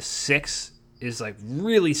 5 to 6 is like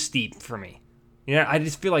really steep for me. I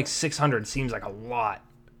just feel like 600 seems like a lot.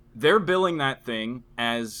 They're billing that thing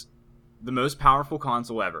as the most powerful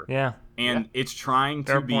console ever. Yeah. And it's trying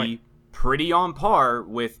to Fair be point. pretty on par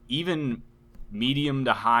with even medium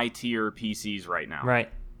to high tier PCs right now. Right.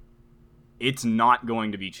 It's not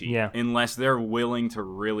going to be cheap Yeah. unless they're willing to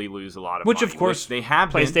really lose a lot of Which money. of course they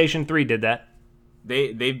have been. PlayStation 3 did that.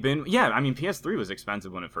 They've been I mean PS3 was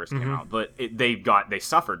expensive when it first Mm-hmm. came out, but they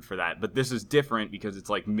suffered for that. But this is different because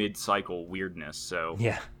it's like mid-cycle weirdness. So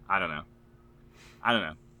Yeah. I don't know.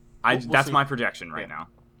 We'll That's see. my projection right Yeah. now.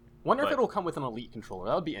 Wonder if But- it'll come with an Elite controller.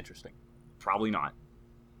 That would be interesting. Probably not.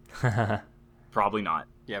 Probably not.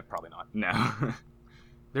 Yeah, probably not. No.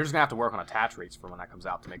 They're just gonna have to work on attach rates for when that comes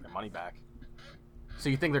out to make their money back. So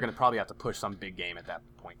you think they're gonna probably have to push some big game at that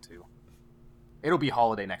point too? It'll be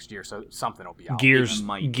holiday next year, so something will be out. Gears It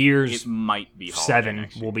might be holiday 7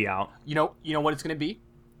 next year. will be out. You know what it's gonna be?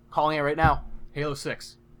 Calling it right now. Halo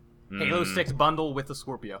 6. Halo 6 bundle with the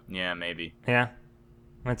Scorpio. Yeah, maybe. Yeah.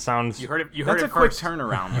 That sounds You heard it. You heard That's it a quick first.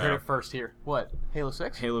 turnaround, You heard though. it first here. What? Halo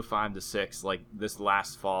 6? Halo 5 to 6, like this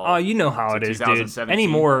last fall. Oh, you know how to it is, dude. 2017.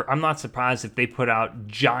 Anymore, I'm not surprised if they put out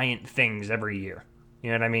giant things every year.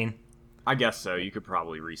 You know what I mean? I guess so. You could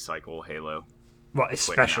probably recycle Halo. Well,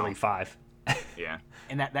 especially now. 5. Yeah,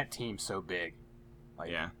 And that team's so big.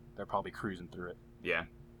 Like, yeah, they're probably cruising through it. yeah.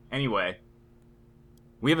 Anyway,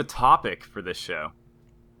 we have a topic for this show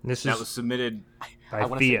This that is was submitted. by I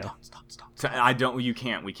want to say Theo. stop. I don't. You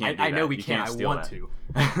can't. We can't. Do I know that. we You can't. can't I steal want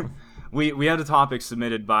that. to. We had a topic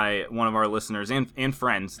submitted by one of our listeners and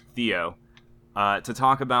friends, Theo, to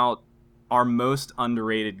talk about our most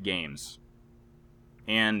underrated games.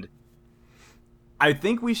 And I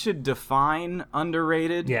think we should define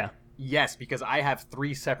underrated. Yeah. Yes, because I have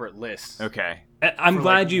 3 separate lists. Okay. I'm for,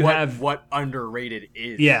 glad like, you what, have. what underrated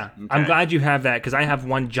is. Yeah, I'm Okay. glad you have that because I have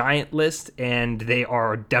one giant list and they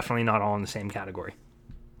are definitely not all in the same category.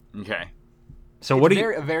 Okay. So what do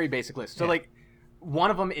you? A very basic list. So like, one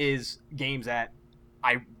of them is games that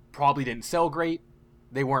I probably didn't sell great.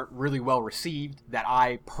 They weren't really well received that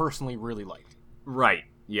I personally really liked. Right.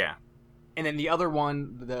 Yeah. And then the other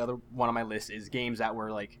one on my list is games that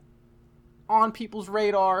were like on people's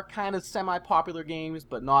radar, kind of semi-popular games,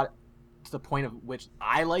 but not to the point of which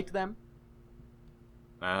I liked them.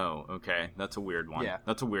 Oh, okay. That's a weird one. Yeah.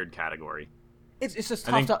 That's a weird category. It's just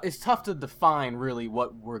I tough. think- It's tough to define really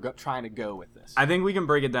what we're trying to go with this. I think we can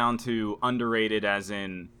break it down to underrated as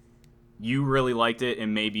in you really liked it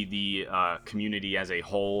and maybe the community as a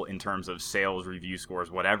whole in terms of sales, review scores,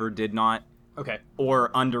 whatever, did not. Okay.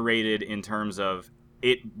 Or underrated in terms of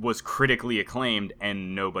it was critically acclaimed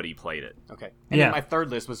and nobody played it. Okay. And Yeah. then my third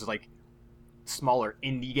list was like smaller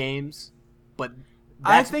indie games, but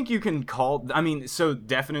I think you can call... I mean, so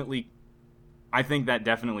definitely... I think that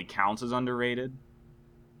definitely counts as underrated.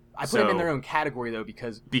 I put them in So- their own category though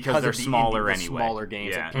because Because of they're the smaller the anyway. smaller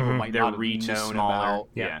games Yeah. that people might Their not have reach is known smaller. about.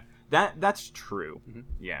 Yeah. That's true. Mhm.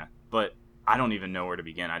 Yeah. But I don't even know where to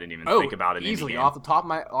begin. I didn't even Oh, think about it easily indie off the top of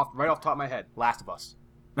my right off the top of my head. Last of Us,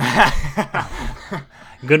 game.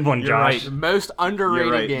 Good one, You're Josh. right. the most underrated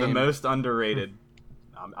You're right. game. The most underrated,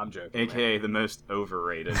 I'm joking. aka the most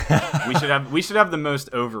overrated. we should have the most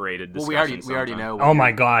overrated Well, discussion. we already sometime. know. what Oh my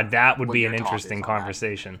your- god, that would what be your an talk interesting is on that.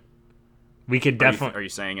 conversation. We could Are definitely you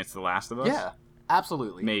saying it's The Last of Us? Yeah,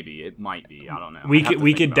 absolutely. Maybe it might be. I don't know. we I'd have could to we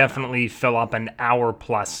think could about that. definitely fill up an hour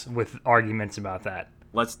plus with arguments about that.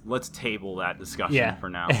 Let's table that discussion Yeah. for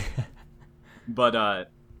now. But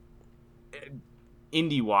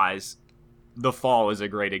indie wise, The Fall is a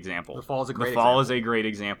great example. The Fall is a great The Fall example. is a great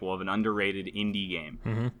example of an underrated indie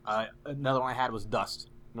game. Another one I had was Dust,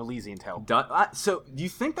 an Elysian Tale. So, do you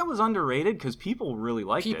think that was underrated? Because people really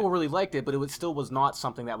liked People it. really liked it, but still was not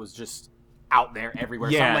something that was just out there everywhere.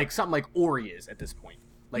 Yeah. Something like Ori is at this point.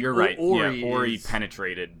 Like You're right. Ori, Ori is,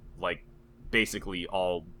 penetrated like basically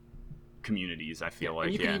all communities. I feel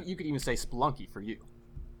and like you could even say Spelunky for you.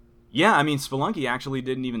 Yeah, I mean, Spelunky actually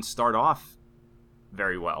didn't even start off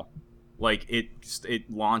very well. Like, it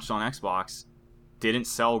launched on Xbox, didn't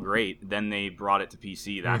sell great, then they brought it to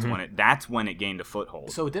PC. That's when it gained a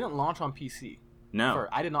foothold. So it didn't launch on PC. No.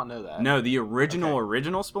 I did not know that. No, the original Okay.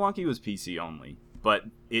 Spelunky was PC only. But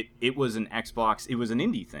it was an Xbox, it was an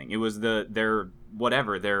indie thing. It was their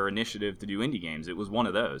initiative to do indie games. It was one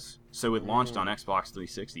of those. So it launched on Xbox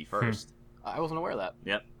 360 first. I wasn't aware of that.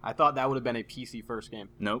 Yep. I thought that would have been a PC first game.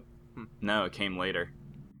 Nope. No, it came later.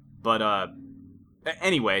 But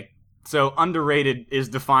anyway, so underrated is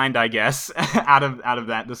defined, I guess, out of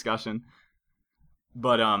that discussion.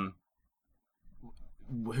 But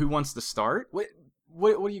who wants to start? What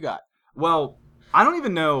do you got? Well, I don't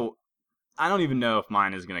even know if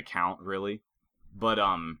mine is going to count really. But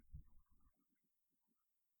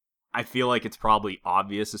I feel like it's probably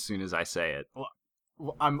obvious as soon as I say it.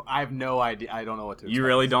 Well, I have no idea. I don't know what to expect. You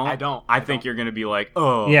really don't? I don't. I think you're going to be like,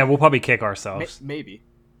 "Oh, Yeah, we'll probably kick ourselves. Maybe.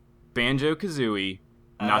 Banjo-Kazooie,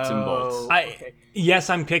 nuts and bolts." Oh, I okay. yes,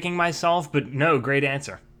 I'm kicking myself, but no, great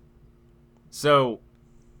answer. So,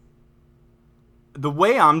 the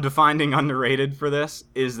way I'm defining underrated for this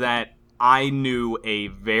is that I knew a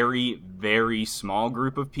very, very small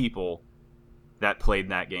group of people that played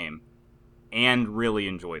that game and really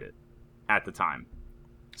enjoyed it at the time.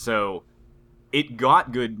 So, it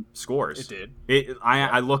got good scores. It did.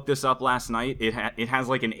 I looked this up last night. It has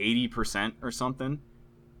like an 80% or something.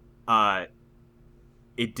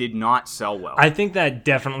 It did not sell well. I think that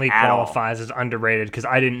definitely At all. qualifies as underrated because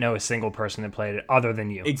I didn't know a single person that played it other than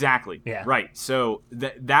you. Exactly. Yeah. Right. So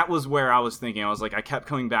that was where I was thinking. I was like, I kept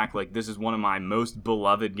coming back. Like, this is one of my most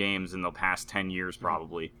beloved games in the past 10 years,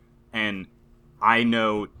 probably. And I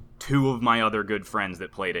know two of my other good friends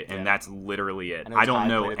that played it, and Yeah. that's literally it. know I don't Ty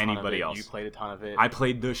know played a ton of anybody it. else. You played a ton of it. I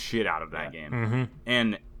played the shit out of that game.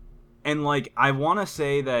 Mm-hmm. And like, I want to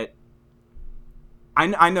say that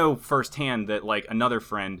I know firsthand that like another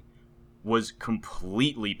friend was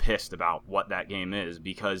completely pissed about what that game is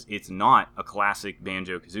because it's not a classic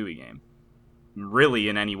Banjo-Kazooie game, really,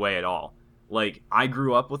 in any way at all. Like, I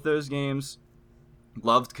grew up with those games,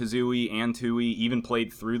 loved Kazooie and Tooie, even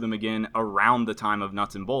played through them again around the time of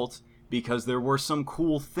Nuts and Bolts because there were some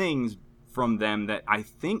cool things from them that I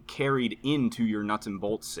think carried into your Nuts and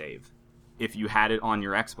Bolts save if you had it on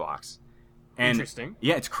your Xbox. And Interesting.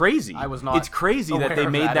 Yeah, it's crazy. I was not It's crazy that they aware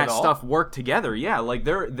of made that that at all. stuff work together. Yeah, like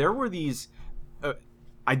there were these.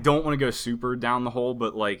 I don't want to go super down the hole,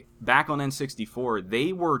 but like back on N64,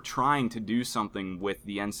 they were trying to do something with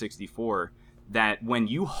the N64 that when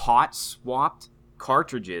you hot swapped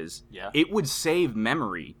cartridges, Yeah. it would save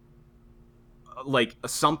memory, like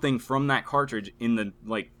something from that cartridge in the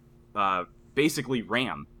like basically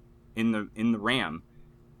RAM. in the RAM,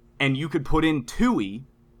 and you could put in Tooie,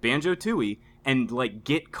 Banjo-Tooie, and like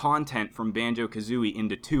get content from Banjo-Kazooie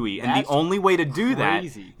into Tooie. And That's the only way to do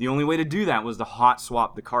crazy. that was to hot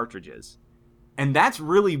swap the cartridges. And that's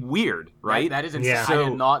really weird, right? That is insane. Yeah. I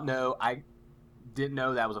did not know. I didn't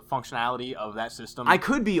know that was a functionality of that system. I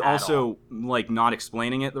could be at also all. like not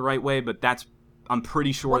explaining it the right way, but I'm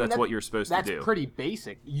pretty sure Well, I mean, that's what you're supposed to do. That's pretty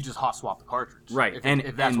basic. You just hot swap the cartridge, Right,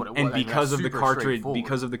 If that's what it was, and I mean, because that's of the super cartridge, straightforward.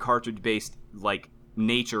 because of the cartridge based like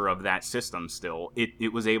nature of that system, still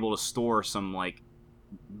it was able to store some like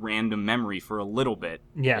random memory for a little bit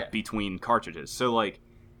Yeah. between cartridges. So like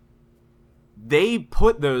they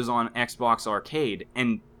put those on Xbox Arcade,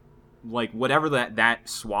 and like whatever that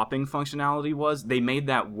swapping functionality was, they made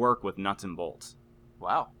that work with nuts and bolts.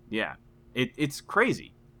 Wow. Yeah, it's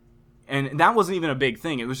crazy. And that wasn't even a big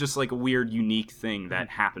thing. It was just like a weird, unique thing that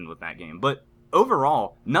happened with that game. But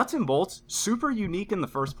overall, Nuts and Bolts, super unique in the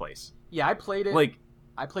first place. Yeah, I played it. Like,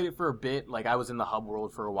 I played it for a bit. Like I was in the hub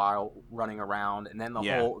world for a while, running around, and then the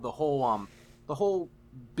Yeah. whole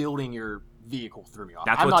building your vehicle threw me off.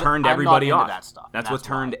 that's I'm what not- turned I'm everybody not into off. That stuff. That's what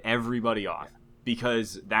turned why. everybody off.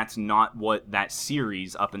 Because that's not what that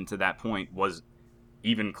series up until that point was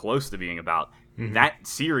even close to being about. Mhm. That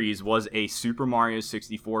series was a Super Mario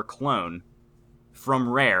 64 clone from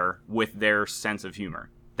Rare with their sense of humor.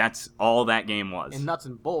 That's all that game was. And Nuts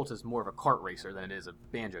and Bolts is more of a kart racer than it is a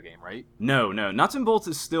banjo game, right? No. Nuts and Bolts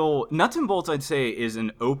is still... Nuts and Bolts, I'd say, is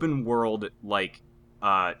an open world, like,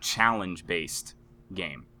 challenge-based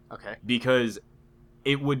game. Okay. Because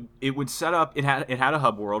it would set up... It had a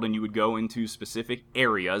hub world, and you would go into specific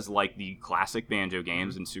areas, like the classic Banjo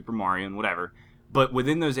games and Super Mario and whatever. But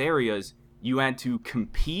within those areas, you had to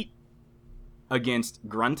compete against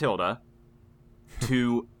Gruntilda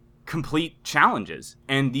to complete challenges.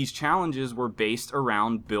 And these challenges were based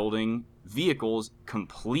around building vehicles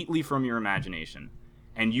completely from your imagination.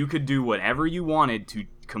 And you could do whatever you wanted to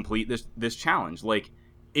complete this challenge. Like,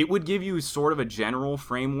 it would give you sort of a general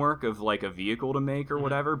framework of like a vehicle to make or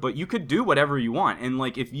whatever, but you could do whatever you want. And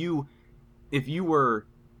like if you were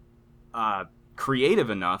creative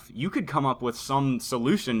enough, you could come up with some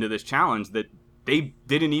solution to this challenge that they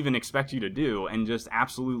didn't even expect you to do, and just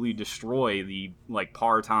absolutely destroy the like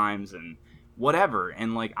par times and whatever.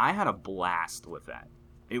 And like I had a blast with that.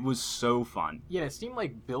 It was so fun. Yeah, it seemed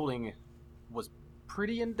like building was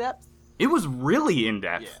pretty in depth. It was really in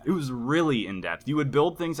depth. Yeah. It was really in depth. You would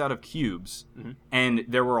build things out of cubes, and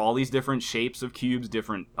there were all these different shapes of cubes,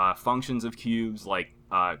 different functions of cubes, like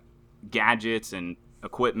gadgets and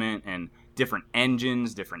equipment, and different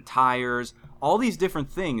engines, different tires, all these different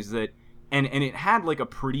things that, and it had like a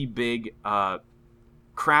pretty big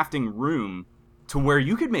crafting room to where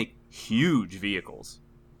you could make huge vehicles.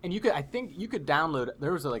 And I think you could download.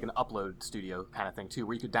 There was like an upload studio kind of thing too,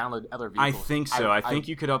 where you could download other I vehicles. think so. I think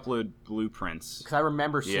you could upload blueprints. because I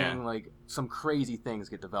remember Yeah. seeing like some crazy things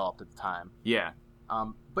get developed at the time. Yeah.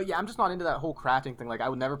 But yeah, I'm just not into that whole crafting thing. Like I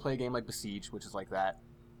would never play a game like Besiege, which is like that.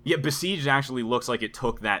 Yeah, Besieged actually looks like it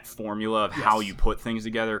took that formula of how Yes. you put things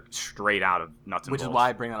together straight out of Nuts and Which is Bolts. why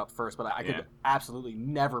I bring that up first. But I Yeah. could absolutely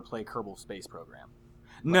never play Kerbal Space Program.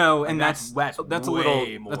 No, Like, and that's that's a way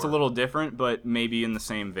little that's a more. little different, but maybe in the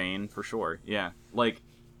same vein for sure. Yeah, like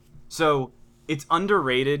so it's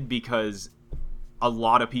underrated because a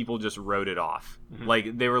lot of people just wrote it off.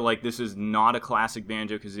 Like they were like, "This is not a classic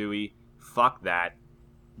Banjo-Kazooie. Fuck that.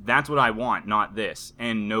 That's what I want, not this."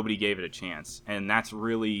 And nobody gave it a chance, and that's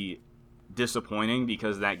really disappointing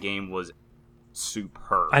because that game was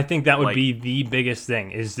superb. I think that would Like, be the biggest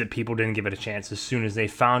thing, is that people didn't give it a chance as soon as they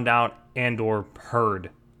found out and or heard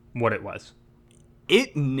what it was.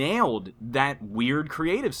 it nailed that weird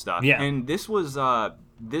creative stuff. Yeah. And this was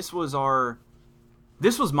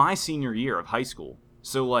my senior year of high school.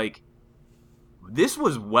 So like this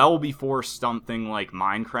was well before something like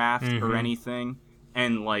Minecraft or anything.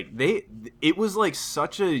 And like it was like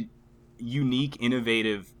such a unique,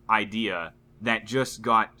 innovative idea that just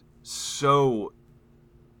got so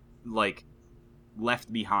like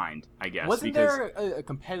left behind, I guess. Wasn't because there a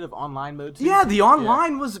competitive online mode too? yeah, the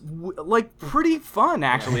online was like pretty fun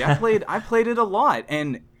actually. I played it a lot,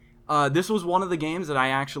 and this was one of the games that I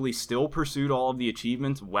actually still pursued all of the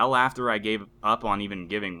achievements well after I gave up on even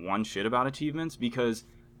giving one shit about achievements, because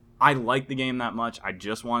I liked the game that much. I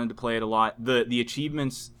just wanted to play it a lot. The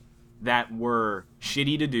achievements that were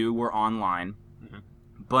shitty to do were online,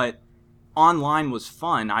 but online was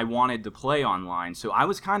fun. I wanted to play online, so I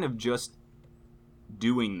was kind of just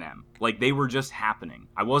doing them. Like, they were just happening.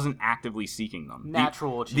 I wasn't actively seeking them.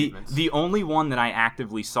 Natural achievements. The only one that I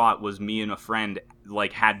actively sought was me and a friend,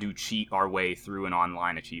 like, had to cheat our way through an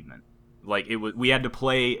online achievement. Like we had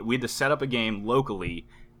to set up a game locally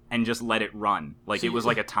and just let it run. Like, it was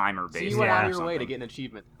like a timer So based. you went out of Yeah. your way to get an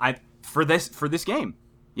achievement. For this game.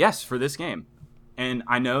 Yes, for this game. And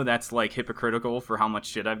I know that's like hypocritical for how much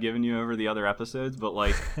shit I've given you over the other episodes, but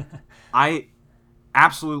like I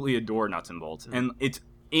absolutely adore Nuts and Bolts. And it's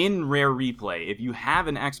in Rare Replay. If you have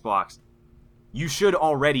an Xbox, you should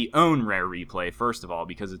already own Rare Replay, first of all,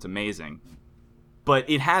 because it's amazing. But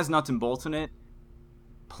it has Nuts and Bolts in it.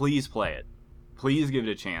 Please play it. Please give it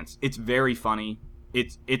a chance. It's very funny.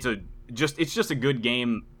 It's just a good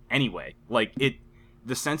game anyway. Like,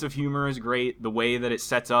 the sense of humor is great. The way that it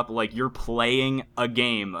sets up, like, you're playing a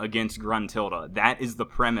game against Gruntilda. That is the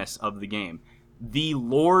premise of the game. The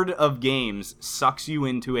Lord of Games sucks you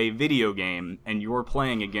into a video game, and you're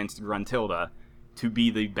playing against Gruntilda to be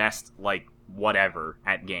the best, like, whatever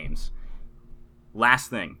at games. Last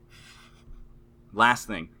thing.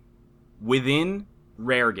 Within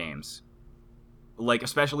Rare games, like,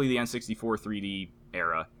 especially the N64 3D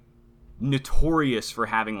era, notorious for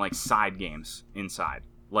having, like, side games inside.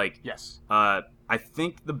 Like, Yes. I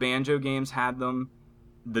think the Banjo games had them.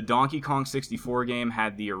 The Donkey Kong 64 game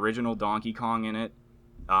had the original Donkey Kong in it.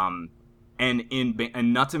 And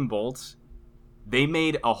in Nuts and Bolts, they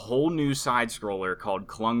made a whole new side-scroller called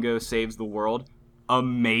Klungo Saves the World.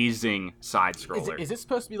 Amazing side-scroller. Is it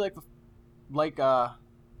supposed to be like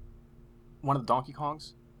one of the Donkey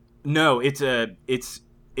Kongs? No, it's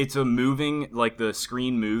a moving, like, the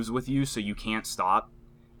screen moves with you, so you can't stop,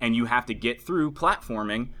 and you have to get through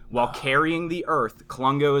platforming while carrying the earth.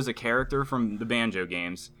 Klungo is a character from the Banjo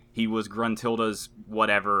games. He was Gruntilda's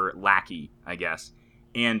whatever lackey, I guess.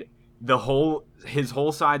 And his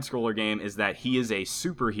whole side scroller game is that he is a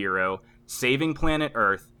superhero saving planet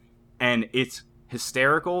Earth, and it's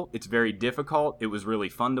hysterical. It's very difficult. It was really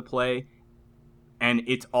fun to play, and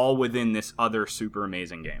it's all within this other super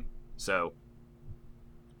amazing game. So,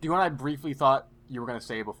 Do you know what I briefly thought you were going to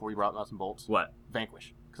say before you brought up Nuts and Bolts? what?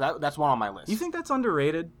 Vanquish. Because that's one on my list. You think that's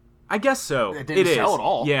underrated? I guess so. It didn't sell is. at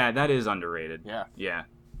all. Yeah, that is underrated. Yeah. Yeah.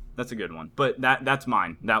 That's a good one. But that's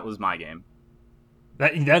mine. That was my game.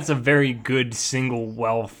 That's a very good single,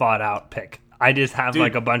 well thought out pick. I just have Dude.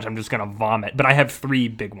 like a bunch I'm just gonna vomit, but I have 3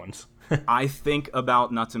 big ones. I think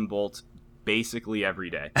about Nuts and Bolts basically every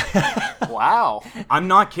day. Wow. I'm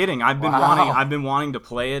not kidding. I've Wow. been wanting to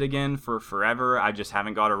play it again for forever. I just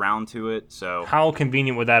haven't got around to it. So How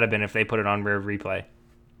convenient would that have been if they put it on Rare Replay?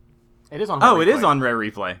 It is on. Oh, Rare it is Replay. on Rare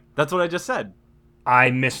Replay. That's what I just said. I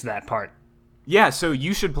missed that part. Yeah, so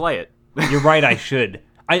you should play it. You're right, I should.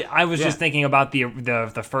 I was Yeah. just thinking about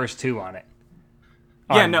the first 2 on it.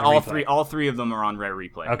 Yeah, On no, Replay. all three of them are on Rare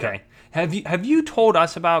Replay. Okay. Have you told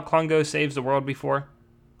us about Klungo Saves the World before?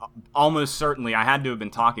 Almost certainly. I had to have been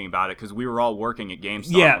talking about it because we were all working at GameStop.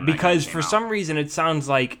 Yeah, when that because game for came out. some reason it sounds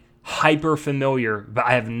like hyper familiar, but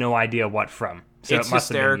I have no idea what from. So It's it must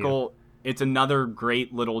have been you. hysterical. It's another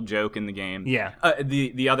great little joke in the game. Yeah.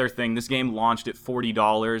 The other thing, this game launched at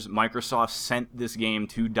 $40. Microsoft sent this game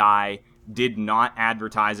to die. Did not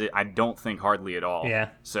advertise it. I don't think hardly at all. Yeah.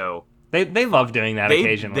 So They love doing that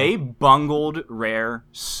occasionally. they bungled Rare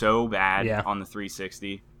so bad Yeah. on the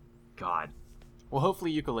 360. God. Well,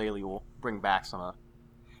 hopefully Ukulele will bring back some of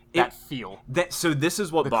that feel. So this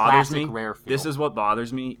is what The bothers classic me. Rare feel. This is what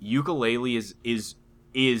bothers me. Ukulele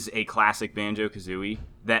is a classic Banjo-Kazooie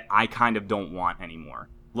that I kind of don't want anymore.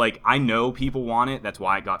 Like, I know people want it. That's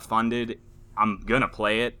why it got funded. I'm gonna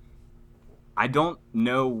play it. I don't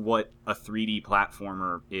know what a 3D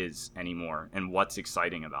platformer is anymore, and what's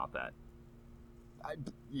exciting about that. I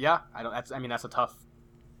don't. That's a tough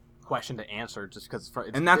question to answer, just because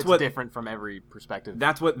And that's it's what- different from every perspective.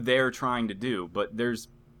 That's what they're trying to do, but there's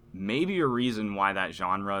maybe a reason why that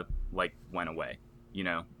genre, like, went away. You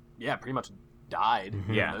know? Yeah, pretty much died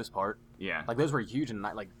for Yeah. the most part. Yeah. Like those were huge in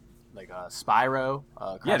like Spyro.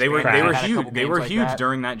 Yeah, Crash they were Bandicoot had a huge. couple They games were like huge that.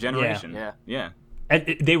 during that generation. Yeah. Yeah.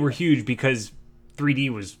 And they were huge because 3D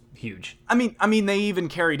was huge. I mean, they even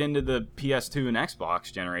carried into the PS2 and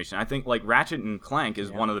Xbox generation. I think, like, Ratchet and Clank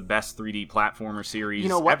is one of the best 3D platformer series You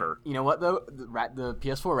know what? ever. You know what though? The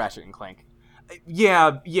PS4 Ratchet and Clank.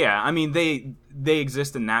 Yeah. I mean, they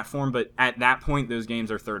exist in that form, but at that point, those games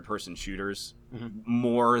are third-person shooters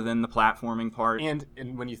more than the platforming part. And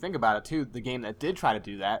when you think about it too, the game that did try to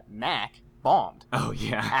do that, Knack, bombed. Oh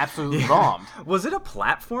yeah, Absolutely bombed. Was it a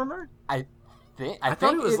platformer? I thought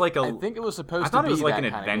think it was like a- I think it was supposed I thought to it be was like that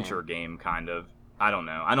an kind of adventure game. game, kind of. I don't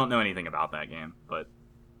know. I don't know anything about that game, but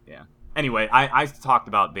yeah. Anyway, I talked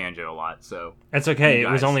about Banjo a lot, so That's okay. you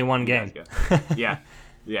It was guys- only one you game. guys go.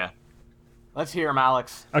 Yeah. Let's hear him,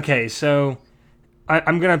 Alex. Okay, so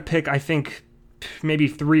I'm gonna pick. I think maybe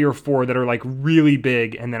 3 or 4 that are like really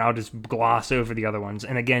big, and then I'll just gloss over the other ones.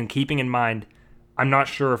 And again, keeping in mind, I'm not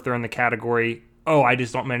sure if they're in the category, oh, I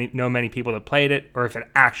just don't know many people that played it, or if it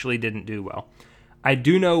actually didn't do well. I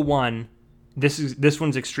do know one. This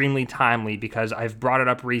one's extremely timely because I've brought it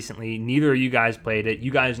up recently. Neither of you guys played it.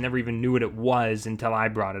 You guys never even knew what it was until I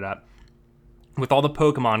brought it up. With all the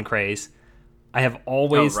Pokemon craze, I have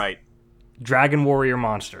always... Oh, right. Dragon Warrior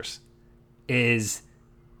Monsters is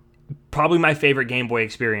probably my favorite Game Boy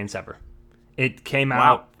experience ever. It came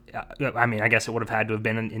out... I mean, I guess it would have had to have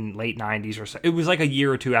been in late 90s or so. It was like a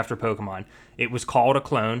year or two after Pokemon. It was called a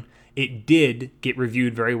clone. It did get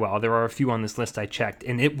reviewed very well. There are a few on this list I checked,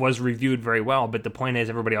 and it was reviewed very well. But the point is,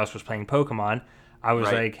 everybody else was playing Pokemon. I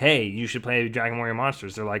was like, hey, you should play Dragon Warrior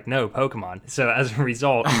Monsters. They're like, no, Pokemon. So as a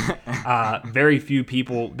result, very few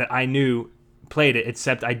people that I knew played it,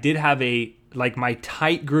 except I did have my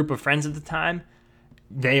tight group of friends at the time.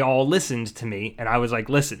 They all listened to me, and I was like,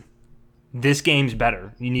 listen, this game's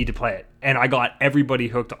better. You need to play it. And I got everybody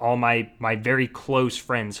hooked, all my very close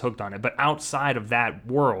friends hooked on it. But outside of that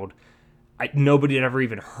world, nobody had ever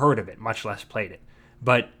even heard of it, much less played it.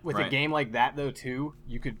 But with a game like that, though, too,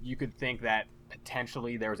 you could think that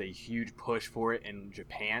potentially there was a huge push for it in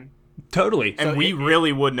Japan. Totally. And we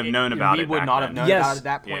really wouldn't have known about it. We would not have known about it at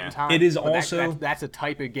that point in time. It is but also... That's a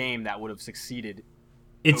type of game that would have succeeded.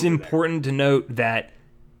 It's important to note that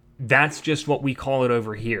that's just what we call it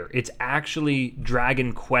over here. It's actually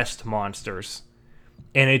Dragon Quest Monsters.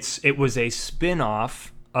 And it was a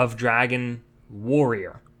spin-off of Dragon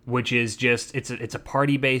Warrior, which is just it's a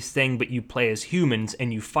party-based thing, but you play as humans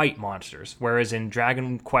and you fight monsters. Whereas in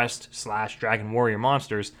Dragon Quest / Dragon Warrior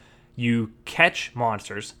Monsters, you catch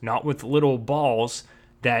monsters, not with little balls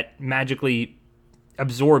that magically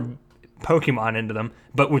absorb Pokemon into them,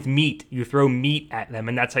 but with meat. You throw meat at them,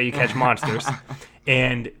 and that's how you catch monsters.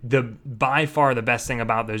 And by far the best thing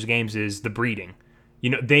about those games is the breeding.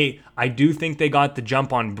 You know, I do think they got the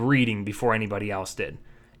jump on breeding before anybody else did.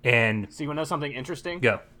 And so you want to know something interesting?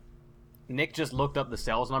 Go. Nick just looked up the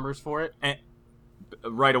sales numbers for it. And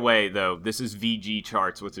right away, though, this is VG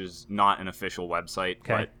Charts, which is not an official website.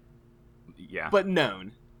 Okay. But, yeah. But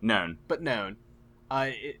known. But known.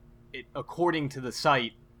 It according to the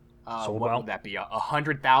site, sold what well? would that be?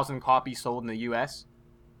 100,000 copies sold in the U.S.?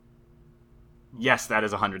 Yes, that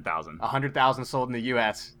is 100,000. 100,000 sold in the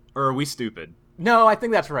U.S. Or are we stupid? No, I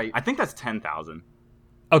think that's right. I think that's 10,000.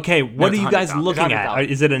 Okay, what are you guys 100,000. looking at?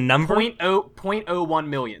 Is it a number? 0.01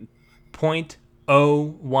 million.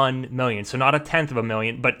 0.01 million. So not a tenth of a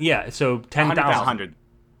million, but yeah, so 10,000. 100.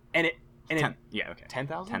 And it Yeah, okay.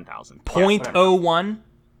 10,000? 10,000. 0.01?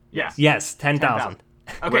 Yes. Yes, 10,000.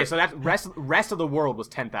 Okay, so that rest of the world was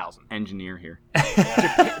 10,000. Engineer here.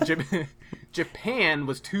 Japan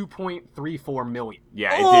was 2.34 million.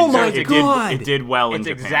 Yeah, it did well in It's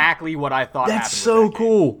Japan. exactly what I thought happened. That's so with that game.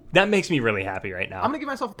 cool. That makes me really happy right now. I'm gonna give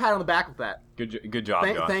myself a pat on the back with that. Good job,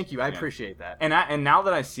 Josh. Thank you. I appreciate that. And now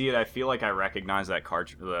that I see it, I feel like I recognize that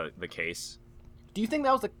cartridge, the case. Do you think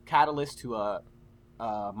that was the catalyst to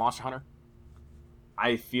Monster Hunter?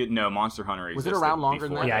 I feel no Monster Hunter existed. Was it around longer than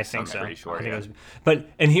before that? Yeah, I this, think I'm so. pretty sure, I think yeah. it was, but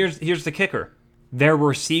here's the kicker: there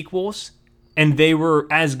were sequels, and they were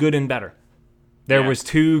as good and better. There was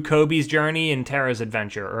 2 Kobe's Journey and Terra's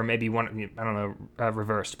Adventure, or maybe one, I don't know,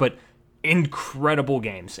 reversed, but incredible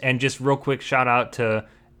games. And just real quick shout out to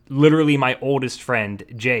literally my oldest friend,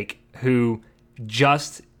 Jake, who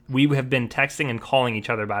we have been texting and calling each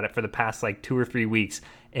other about it for the past like 2 or 3 weeks,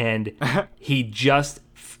 and he just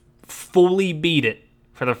fully beat it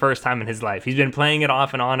for the first time in his life. He's been playing it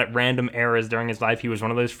off and on at random eras during his life. He was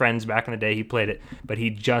one of those friends back in the day. He played it, but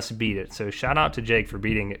he just beat it. So shout out to Jake for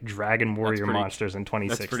beating Dragon Warrior Monsters in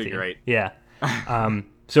 2016. That's pretty great. Yeah.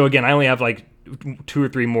 So again, I only have like 2 or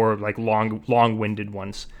 3 more like long-winded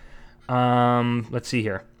ones. Let's see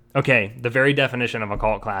here. Okay, the very definition of a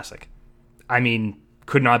cult classic. I mean,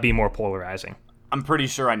 could not be more polarizing. I'm pretty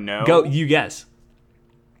sure I know. Go, you guess.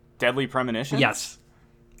 Deadly Premonition? Yes.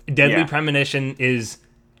 Deadly Premonition is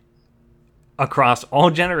across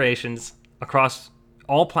all generations, across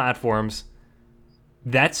all platforms.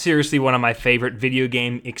 That's seriously one of my favorite video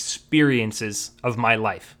game experiences of my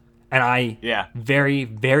life. And I very,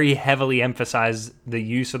 very heavily emphasize the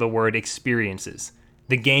use of the word experiences.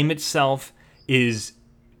 The game itself is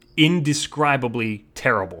indescribably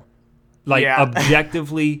terrible. Like,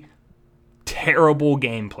 objectively terrible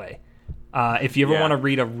gameplay. If you ever want to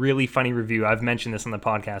read a really funny review, I've mentioned this on the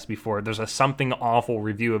podcast before. There's a Something Awful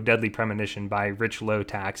review of Deadly Premonition by Rich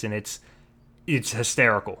Lowtax, and it's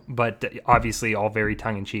hysterical, but obviously all very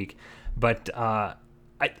tongue-in-cheek. But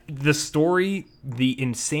the story, the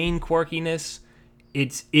insane quirkiness,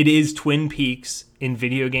 it is Twin Peaks in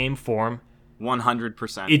video game form.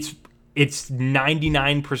 100%. It's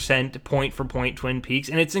 99% point for point Twin Peaks,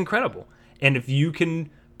 and it's incredible. And if you can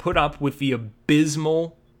put up with the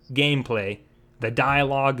abysmal gameplay, the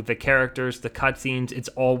dialogue, the characters, the cutscenes, it's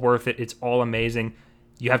all worth it. It's all amazing.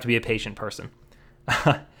 You have to be a patient person.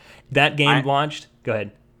 That game launched. Go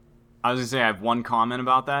ahead. I was going to say, I have one comment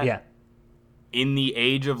about that. Yeah. In the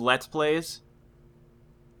age of Let's Plays,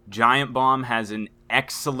 Giant Bomb has an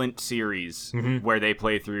excellent series where they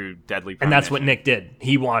play through Deadly Premonition. And that's what Nick did.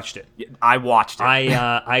 He watched it. I watched it.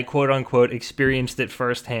 I quote-unquote experienced it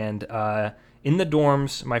firsthand in the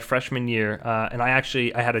dorms my freshman year. And I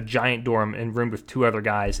had a giant dorm and roomed with 2 other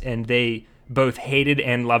guys, and they both hated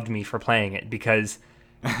and loved me for playing it because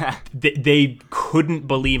they couldn't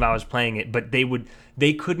believe I was playing it, but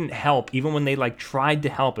they couldn't help, even when they tried to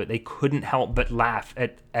help it, they couldn't help but laugh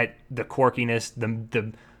at the quirkiness,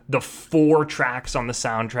 the 4 tracks on the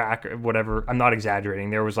soundtrack or whatever. I'm not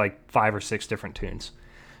exaggerating. There was 5 or 6 different tunes.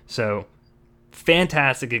 So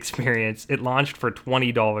fantastic experience. It launched for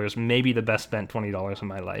 $20, maybe the best spent $20 in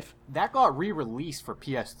my life. That got re-released for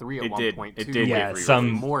PS3 at one point, too. It did. Yeah,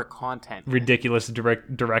 some more content. Ridiculous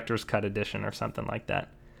director's cut edition or something like that.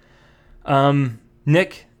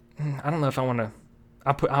 Nick, I don't know if I want to...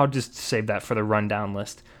 I'll just save that for the rundown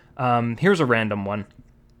list. Here's a random one.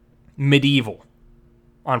 Medieval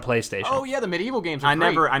on PlayStation. Oh yeah, the Medieval games are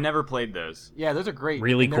great. I never played those. Yeah, those are great.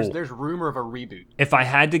 Really and cool. There's rumor of a reboot. If I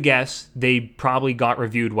had to guess, they probably got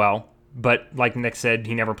reviewed well, but like Nick said,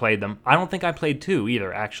 he never played them. I don't think I played 2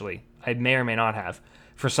 either, actually. I may or may not have.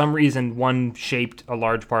 For some reason, 1 shaped a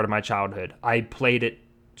large part of my childhood. I played it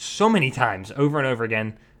so many times, over and over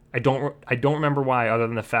again. I don't remember why, other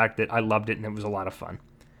than the fact that I loved it and it was a lot of fun.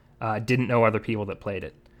 Didn't know other people that played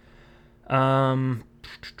it.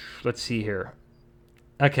 Let's see here.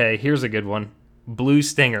 Okay, here's a good one. Blue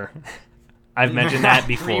Stinger. I've mentioned that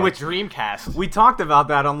before. With Dreamcast. We talked about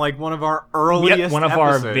that on one of our earliest one of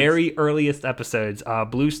episodes. our very earliest episodes.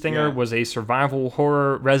 Blue Stinger was a survival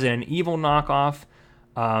horror Resident Evil knockoff.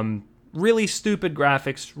 Really stupid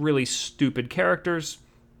graphics, really stupid characters,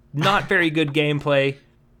 not very good gameplay.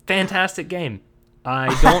 Fantastic game.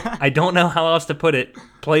 I don't know how else to put it.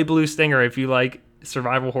 Play Blue Stinger if you like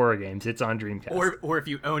survival horror games. It's on Dreamcast. Or if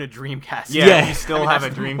you own a Dreamcast. Yeah. You still have a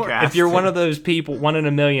Dreamcast. If you're one of those people, 1 in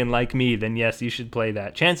a million like me, then yes, you should play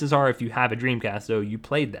that. Chances are, if you have a Dreamcast, though, you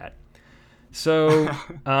played that. So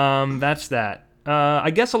that's that.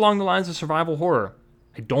 I guess along the lines of survival horror,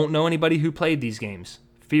 I don't know anybody who played these games.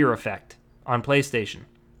 Fear Effect on PlayStation.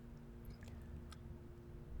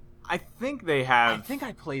 I think they have. I think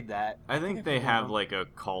I played that. I think they have a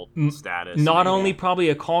cult status. Not only probably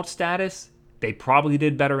a cult status, they probably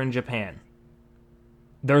did better in Japan.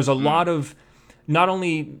 There's a lot of... Not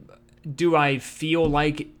only do I feel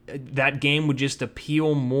like that game would just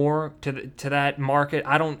appeal more to that market,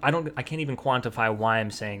 I can't even quantify why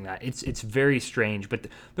I'm saying that. It's very strange, but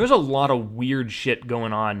there's a lot of weird shit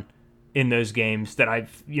going on in those games that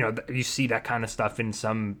you see that kind of stuff in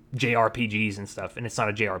some JRPGs and stuff, and it's not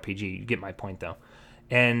a JRPG. You get my point, though.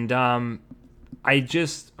 And I'm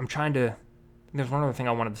trying to... There's one other thing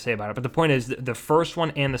I wanted to say about it, but the point is the first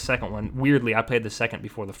one and the second one, weirdly, I played the second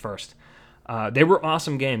before the first. They were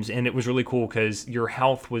awesome games, and it was really cool because your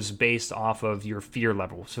health was based off of your fear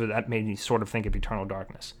level, so that made me sort of think of Eternal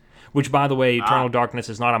Darkness. Which, by the way, Eternal Darkness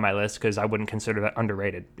is not on my list because I wouldn't consider that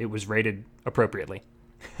underrated. It was rated appropriately.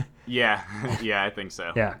 Yeah, I think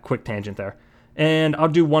so. Yeah, quick tangent there. And I'll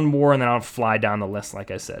do one more, and then I'll fly down the list,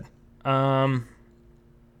 like I said.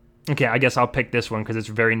 Okay, I guess I'll pick this one because it's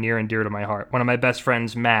very near and dear to my heart. One of my best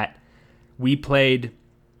friends, Matt, we played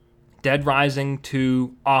Dead Rising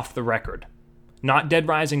 2 Off the Record. Not Dead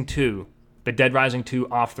Rising 2, but Dead Rising 2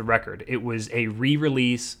 Off the Record. It was a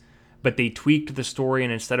re-release, but they tweaked the story,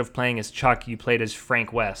 and instead of playing as Chuck, you played as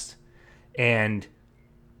Frank West. And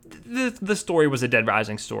the story was a Dead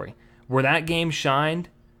Rising story. Where that game shined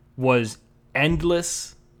was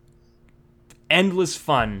endless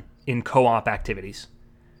fun in co-op activities.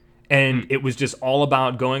 And it was just all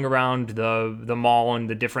about going around the mall and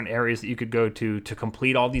the different areas that you could go to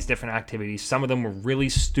complete all these different activities. Some of them were really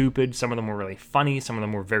stupid. Some of them were really funny. Some of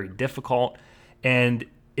them were very difficult. And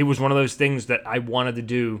it was one of those things that I wanted to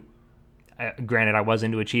do. Granted, I was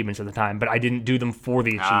into achievements at the time, but I didn't do them for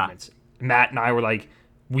the achievements. Matt and I were like,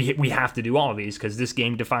 we have to do all of these because this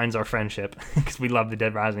game defines our friendship because we love the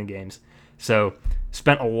Dead Rising games. So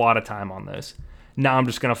spent a lot of time on those. Now I'm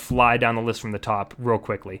just going to fly down the list from the top real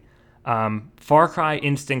quickly. Far Cry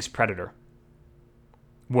Instincts Predator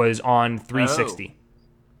was on 360.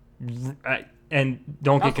 And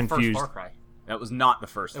don't get confused. Far Cry. That was not the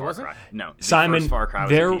first Far wasn't? Cry. No, the Simon, first Far Cry was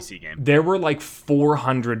there a PC game. there were like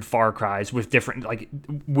 400 Far Cries with different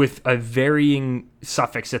with a varying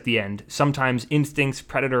suffix at the end. Sometimes Instincts,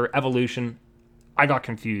 Predator, Evolution. I got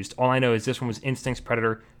confused. All I know is this one was Instincts,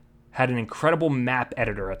 Predator. Had an incredible map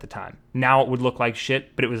editor at the time. Now it would look like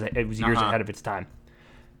shit, but it was years ahead of its time.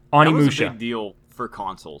 That was a Onimusha. big deal for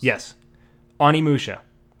consoles. Yes. Onimusha,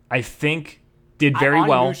 I think, did very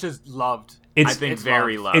well. Onimusha's loved. I think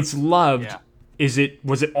very loved. loved. It's loved. Yeah.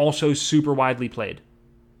 Was it also super widely played?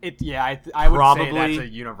 I would Probably. say that's a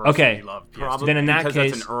universally Okay. loved PS2. Probably Then in that because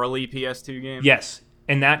case- that's an early PS2 game. Yes.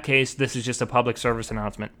 In that case, this is just a public service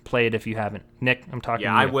announcement. Play it if you haven't. Nick, I'm talking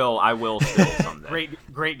Yeah, to you. I will still someday.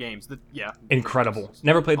 Great games. Incredible.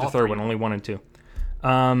 Never played the third one, only 1 and 2.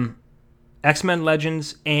 X-Men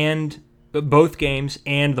Legends and both games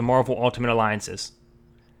and the Marvel Ultimate Alliances.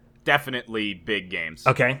 Definitely big games.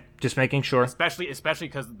 Okay, just making sure. Especially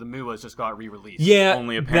because the MUAs just got re-released. Yeah,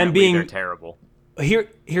 Only them apparently they're terrible.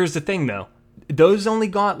 Here's the thing though. Those only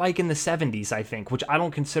got like in the 70s, I think, which I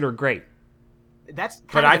don't consider great. That's But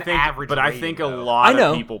kind I of an think average but I rating, think a though. lot I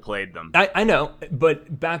know. of people played them. I know,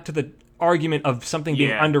 but back to the argument of something being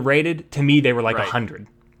Yeah. underrated, to me they were like Right. 100.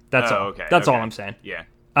 That's Oh, all. okay, That's all okay. I'm saying.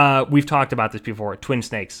 Yeah. We've talked about this before. Twin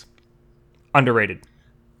Snakes. Underrated.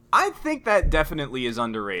 I think that definitely is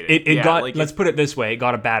underrated. It Yeah, got, like, let's put it this way, it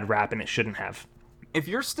got a bad rap and it shouldn't have. if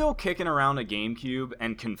you're still kicking around a GameCube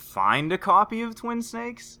and can find a copy of Twin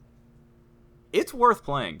Snakes, it's worth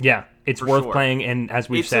playing. Yeah, it's For worth sure. playing, and as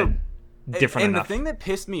we've It's said, different and enough. the thing that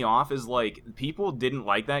pissed me off is like people didn't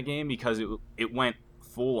like that game because it went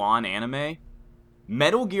full on anime.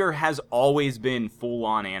 Metal Gear has always been full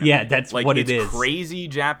on anime. Yeah, that's like, what it it's is. Crazy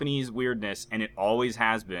Japanese weirdness, and it always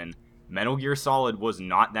has been. Metal Gear Solid was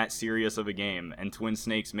not that serious of a game, and Twin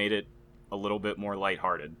Snakes made it a little bit more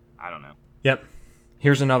lighthearted. I don't know. Yep.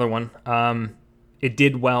 Here's another one. It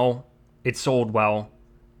did well. It sold well.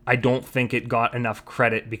 I don't think it got enough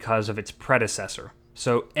credit because of its predecessor.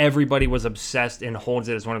 So everybody was obsessed and holds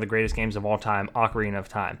it as one of the greatest games of all time, Ocarina of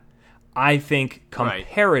Time. I think Right.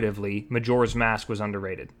 comparatively, Majora's Mask was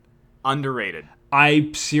underrated. Underrated. I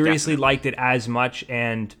seriously Definitely. liked it as much,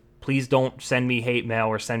 and please don't send me hate mail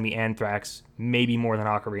or send me anthrax, maybe more than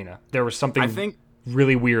Ocarina. There was something I think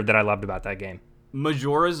really weird that I loved about that game.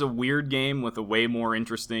 Majora's a weird game with a way more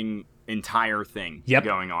interesting entire thing Yep.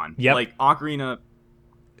 going on. Yep. Like Ocarina.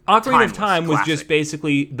 Ocarina of Timeless, Time was just classic.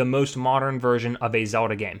 basically the most modern version of a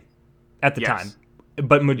Zelda game at the Yes. time.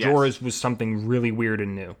 But Majora's was something really weird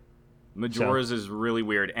and new. Majora's is really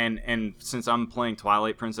weird, and since I'm playing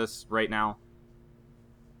Twilight Princess right now,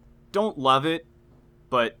 don't love it,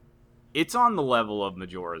 but it's on the level of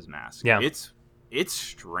Majora's Mask. Yeah. It's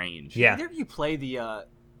strange. Yeah. Either of you play the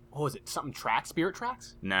what was it? Something Tracks? Spirit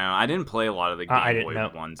Tracks? No, I didn't play a lot of the Game I Boy didn't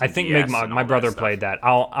know. ones. I and think DS Mi'kmaq, and my all brother stuff. played that.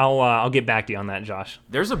 I'll get back to you on that, Josh.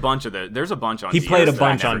 There's a bunch of There's a bunch on. He DS played a that I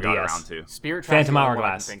bunch never on got DS. around to. Spirit Tracks. Phantom is the only one I can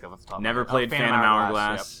Hourglass. think of off the top of my Never head. played Phantom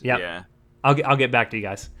Hourglass. Yep. Yeah. I'll get back to you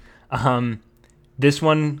guys. This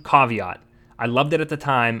one, caveat. I loved it at the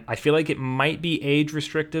time. I feel like it might be age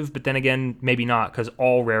restrictive, but then again, maybe not, because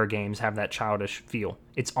all Rare games have that childish feel.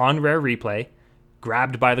 It's on Rare Replay,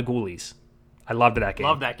 Grabbed by the Ghoulies. I loved that game.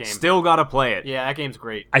 Love that game. Still gotta play it. Yeah, that game's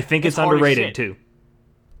great. I think it's hard as underrated shit. too.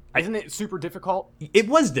 Isn't it super difficult? It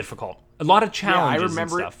was difficult. A lot of Yeah, challenges I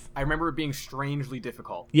remember and it. stuff. I remember it being strangely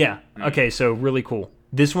difficult. Yeah. Okay, so really cool.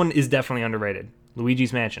 This one is definitely underrated.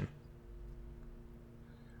 Luigi's Mansion.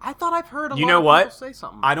 I thought I've heard a You lot know of what? people say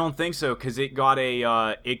something. I don't think so because it got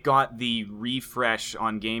the refresh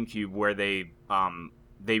on GameCube where they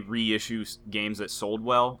reissue games that sold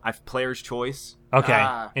well. Player's Choice. Okay.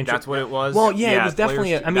 That's what it was. Well, yeah, it was definitely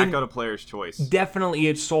Player's- I mean, that got a Player's Choice. definitely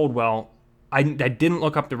it sold well. I didn't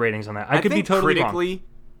look up the ratings on that. I could be think totally wrong.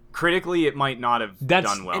 critically, it might not have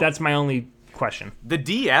done well. That's my only question. The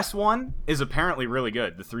DS one is apparently really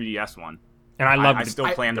good. The 3DS one. And I love I still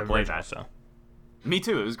plan to play that. So. Me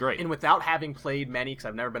too. It was great. And without having played many, because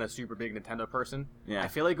I've never been a super big Nintendo person, Yeah. I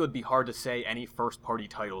feel like it would be hard to say any first-party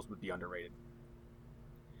titles would be underrated.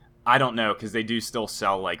 I don't know because they do still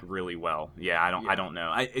sell like really well. Yeah, I don't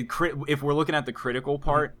know. If we're looking at the critical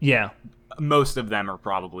part, Yeah. most of them are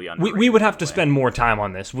probably underrated. We would have to anyway. spend more time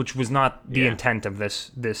on this, which was not the Yeah. intent of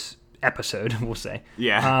this episode, we'll say.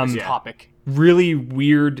 Yeah. yeah. Topic. Really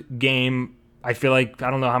weird game. I feel like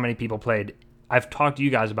I don't know how many people played. I've talked to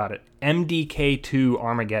you guys about it. MDK2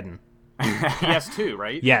 Armageddon. PS2,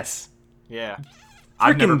 right? Yes. Yeah.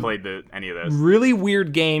 I've never freaking- played any of those. Really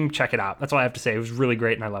weird game. Check it out. That's all I have to say. It was really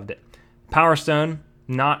great and I loved it. Power Stone,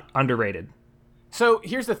 not underrated. So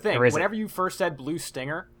here's the thing. Or is it? Whenever you first said Blue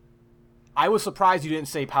Stinger, I was surprised you didn't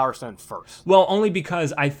say Power Stone first. Well, only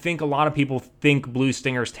because I think a lot of people think Blue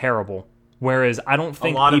Stinger's terrible, whereas I don't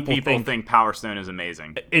think A lot of people think Power Stone is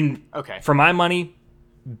amazing. Okay. For my money,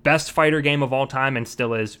 best fighter game of all time, and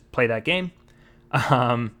still is. Play that game.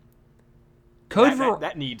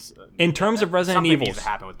 That needs. In terms of Resident something Evils, needs to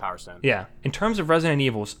happen with Power Stone. yeah. In terms of Resident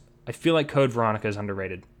Evils, I feel like Code Veronica is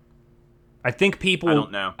underrated. I think people. I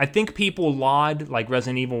don't know. I think people laud like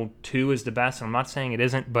Resident Evil 2 is the best, and I'm not saying it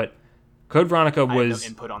isn't, but Code Veronica I have was no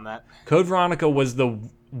input on that. Code Veronica was the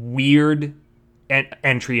weird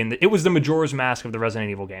entry in it was the Majora's Mask of the Resident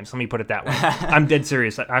Evil games. Let me put it that way. I'm dead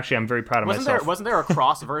serious. Actually, I'm very proud of myself. Wasn't there a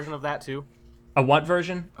cross version of that too? A what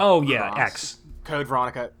version? Oh yeah, Cross. X. Code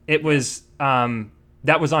Veronica. It was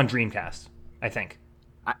that was on Dreamcast, I think.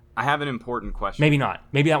 I have an important question. Maybe not.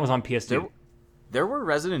 Maybe that was on PS2. There were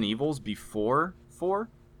Resident Evils before 4?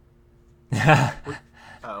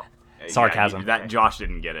 Oh. Sarcasm. That Josh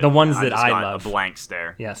didn't get it. The ones that just I got love. A blank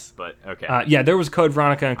stare. Yes. But okay. Yeah, there was Code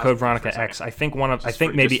Veronica and Code for a Veronica second. X. I think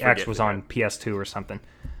maybe just X forget was that. on PS2 or something.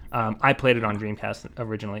 I played it on Dreamcast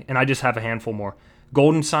originally, and I just have a handful more.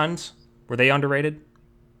 Golden Suns, were they underrated?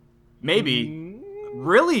 Maybe.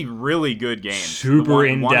 Really, really good games. Super The one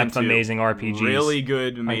in-depth, and two. amazing RPGs. Really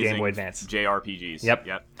good, amazing Game Boy Advance. JRPGs. Yep.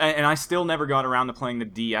 And I still never got around to playing the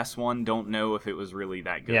DS one. Don't know if it was really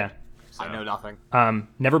that good. Yeah. So. I know nothing.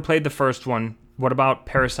 Never played the first one. What about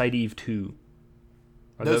Parasite Eve 2?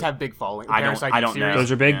 Those have big following. I don't Parasite know. series.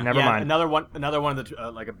 Those are big? Yeah. Never mind. Another one of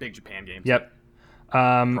the like a big Japan game. Yep.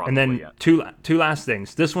 And then yeah. two last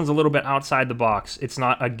things. This one's a little bit outside the box. It's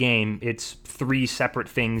not a game. It's 3 separate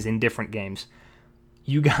things in different games.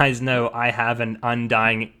 You guys know I have an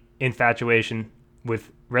undying infatuation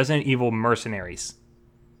with Resident Evil Mercenaries.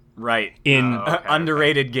 Right. Okay.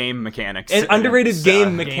 Underrated game mechanics. An underrated So,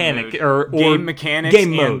 game mechanic mode. or game mechanics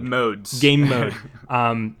game mode. and modes. Game mode.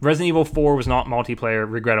 Resident Evil 4 was not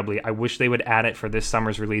multiplayer, regrettably. I wish they would add it for this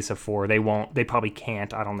summer's release of 4. They won't. They probably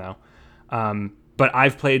can't. I don't know. But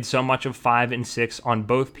I've played so much of 5 and 6 on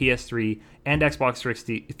both PS3 and Xbox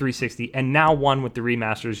 360, and now 1 with the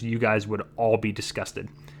remasters. You guys would all be disgusted.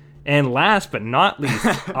 And last but not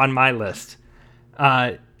least on my list,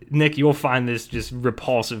 Nick, you'll find this just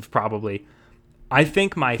repulsive probably. I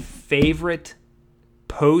think my favorite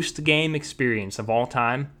post-game experience of all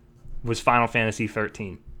time was Final Fantasy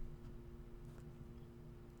 13.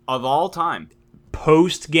 Of all time.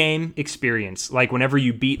 Post-game experience. Like whenever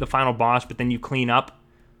you beat the final boss, but then you clean up.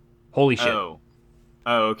 Holy shit. Oh,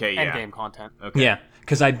 okay, yeah. End game content. Okay. Yeah,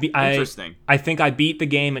 because Interesting. I think I beat the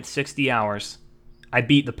game at 60 hours. I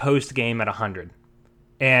beat the post-game at 100.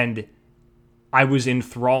 And I was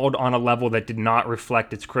enthralled on a level that did not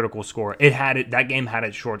reflect its critical score. That game had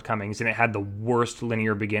its shortcomings, and it had the worst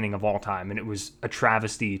linear beginning of all time, and it was a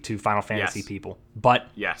travesty to Final Fantasy Yes. people. But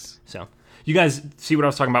Yes. so you guys see what I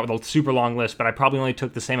was talking about with a super long list, but I probably only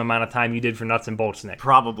took the same amount of time you did for Nuts and Bolts, Nick.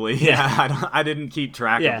 Probably. Yeah. I didn't keep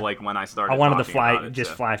track Yeah. of like when I started. I wanted to talking about it,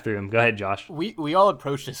 so. fly through them. Go ahead, Josh. We all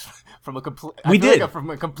approached this from a complete. We did. from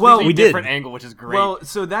a completely we did. different angle, which is great. Well,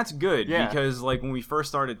 so that's good Yeah. because like when we first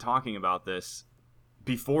started talking about this,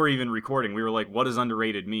 before even recording, we were like, "What does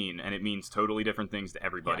underrated mean?" And it means totally different things to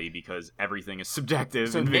everybody because everything is subjective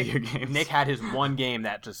so in Nick, video games. Nick had his one game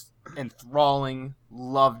that just enthralling,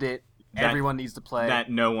 loved it. That- Everyone needs to play.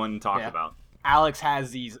 that no one talked Yeah. about. Alex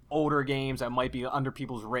has these older games that might be under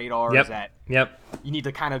people's radars Yep. that Yep. you need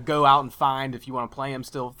to kind of go out and find if you want to play them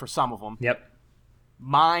still for some of them. Yep.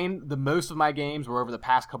 Mine, the most of my games were over the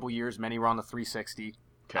past couple years. Many were on the 360.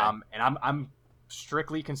 Okay. And I'm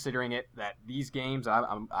strictly considering it that these games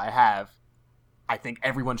I think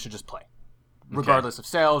everyone should just play, regardless of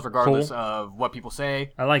sales, regardless Cool. of what people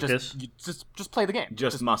say. I like just, this. you just play the game.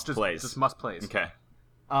 Just must plays. Just must plays. Okay.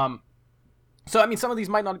 So I mean, some of these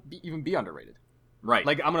might not even be underrated. Right.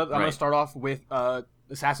 Like I'm gonna Right. start off with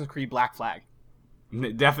Assassin's Creed Black Flag.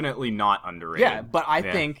 Definitely not underrated. Yeah, but I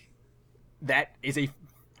think that is a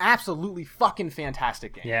absolutely fucking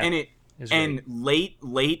fantastic game. Yeah. and it It's and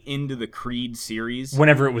late into the Creed series,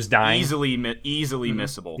 Whenever it was dying. easily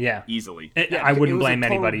missable. Yeah. Easily. Yeah, I it wouldn't was a blame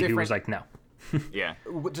total anybody who different- was like, no. Yeah.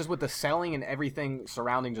 Just with the selling and everything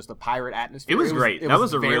surrounding just the pirate atmosphere. It was great. That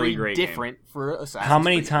was a really very great game. different for Assassin's How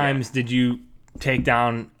many Creed. times did you take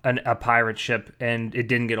down a pirate ship and it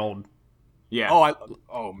didn't get old? Yeah.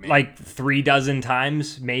 Oh man. Like 36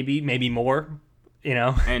 times, maybe more. You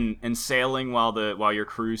know, and sailing while your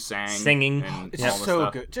crew sang, Singing. and it's all just the so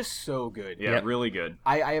stuff. good. Just so good. Yeah, Yep. really good.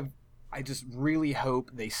 I just really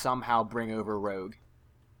hope they somehow bring over Rogue.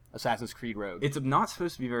 Assassin's Creed Rogue. It's not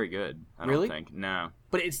supposed to be very good. I Really? don't think. No,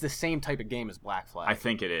 But it's the same type of game as Black Flag. I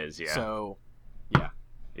think it is. Yeah. So,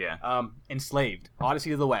 yeah. Enslaved.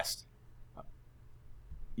 Odyssey of the West.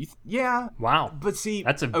 Yeah. Wow. But see,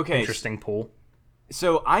 That's an okay, interesting pool.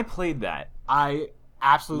 So I played that I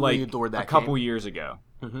absolutely like adored that a couple game. years ago.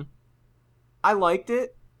 Mhm. I liked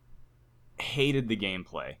it. Hated the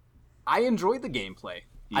gameplay. I enjoyed the gameplay.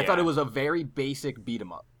 I thought Yeah. it was a very basic beat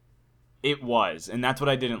 'em up. It was, and that's what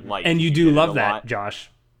I didn't like. And you He do did it love a that, lot. Josh.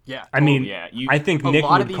 Yeah. I mean, yeah, I think a Nick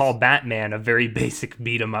lot of would these- call Batman a very basic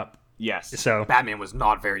beat 'em up. Yes. So Batman was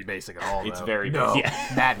not very basic at all. It's though. very no.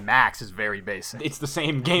 basic. Mad Max is very basic. It's the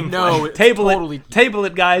same gameplay. No, it's table totally.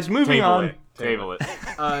 it, guys. Moving on. Table it.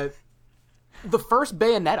 The first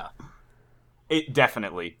Bayonetta. It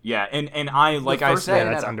definitely, yeah, and I like I first said,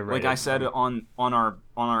 Yeah, that's Bayonetta. underrated. like I said on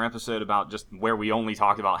our episode about just where we only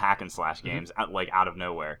talked about hack and slash games like out of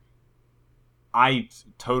nowhere. I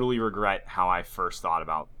totally regret how I first thought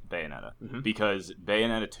about Bayonetta because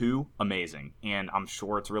Bayonetta 2 amazing, and I'm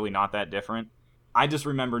sure it's really not that different. I just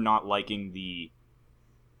remember not liking the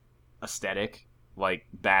aesthetic, like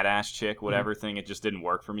badass chick whatever thing. It just didn't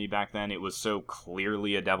work for me back then. It was so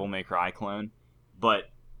clearly a Devil May Cry clone, but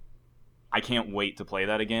I can't wait to play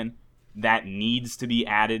that again. That needs to be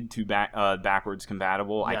added to backwards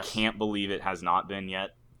compatible. Yes. I can't believe it has not been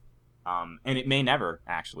yet. And it may never,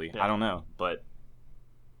 actually. Yeah. I don't know. But,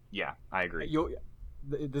 yeah, I agree.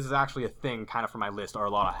 This is actually a thing kind of for my list, are a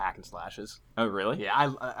lot of hack and slashes. Oh, really?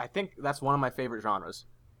 Yeah, I think that's one of my favorite genres.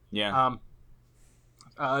 Yeah.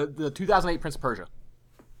 The 2008 Prince of Persia.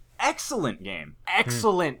 Excellent game.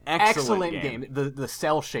 Excellent, Excellent excellent game. game. The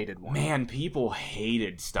cell shaded one. Man, people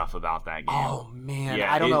hated stuff about that game. Oh man,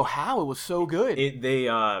 Yeah, I don't know how it was so good.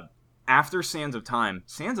 After Sands of Time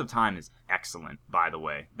is excellent, by the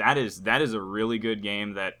way. That is a really good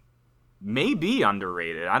game that may be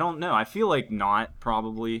underrated. I don't know. I feel like not,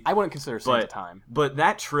 probably. I wouldn't consider Sands of Time. But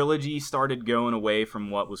that trilogy started going away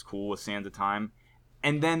from what was cool with Sands of Time.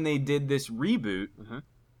 And then they did this reboot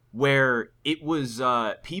where it was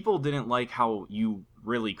people didn't like how you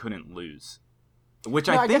really couldn't lose. Which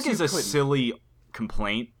No, I I think guess you is a couldn't. silly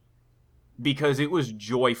complaint because it was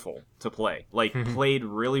joyful to play. Like, played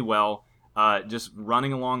really well. Just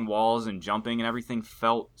running along walls and jumping and everything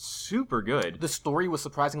felt super good. The story was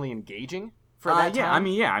surprisingly engaging for that Yeah, time.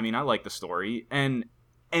 I mean, I like the story, and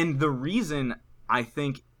the reason I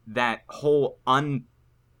think that whole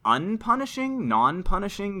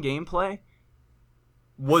non-punishing gameplay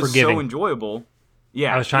was Forgiving. so enjoyable.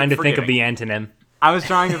 Yeah, I was trying to think of forgiving. the antonym. I was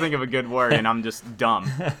trying to think of a good word, and I'm just dumb.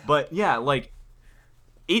 But yeah, like,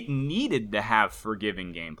 it needed to have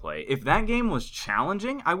forgiving gameplay. If that game was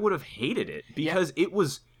challenging, I would have hated it because it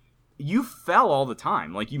was. You fell all the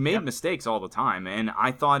time. Like, you made mistakes all the time, and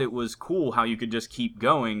I thought it was cool how you could just keep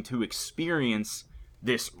going to experience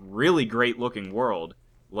this really great looking world.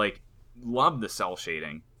 Like, loved the cell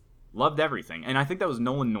shading. Loved everything. And I think that was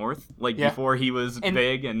Nolan North, like, before he was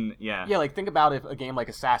big, and Yeah, like think about if a game like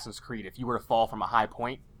Assassin's Creed, if you were to fall from a high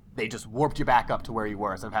point, they just warped you back up to where you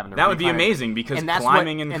were instead of having to. That would be reclimb it. amazing because And that's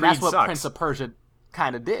climbing what, in and Creed that's what sucks. Prince of Persia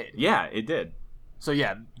kind of did. Yeah, it did. So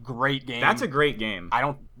yeah, great game. That's a great game. I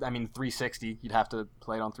mean 360. You'd have to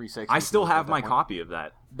play it on 360. I still have at that my point. copy of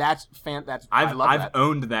that. That's I love I've that.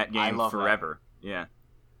 owned that I game love that. forever. Yeah.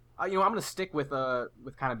 I'm gonna stick with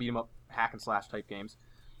kind of beat 'em up hack and slash type games.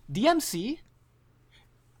 DMC.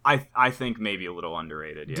 I think maybe a little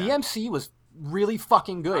underrated. Yeah. DMC was really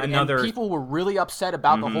fucking good, and people were really upset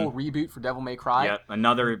about the whole reboot for Devil May Cry. Yeah.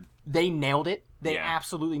 Another. They nailed it. They Yeah.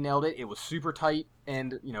 absolutely nailed it. It was super tight,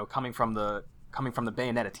 and coming from the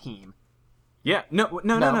Bayonetta team. Yeah. No.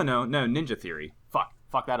 Ninja Theory.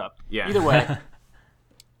 Fuck that up. Yeah. Either way.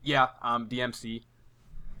 Yeah. DMC.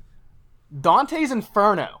 Dante's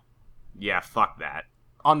Inferno Yeah. Fuck that.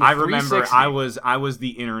 on the I remember 360. I was the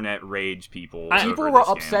internet rage people. People over were this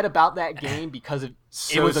upset game. about that game because it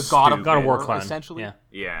So was a God of stupid. God of War War, clone. essentially. Yeah.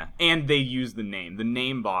 Yeah, and they used the name. The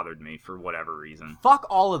name bothered me for whatever reason. Fuck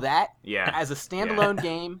all of that. Yeah. As a standalone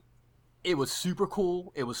game, it was super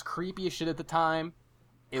cool. It was creepy as shit at the time.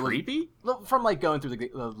 It Creepy? was from like going through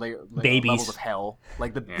the Babies. levels of hell,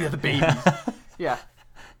 like the Yeah. the babies. Yeah.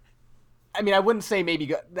 I mean, I wouldn't say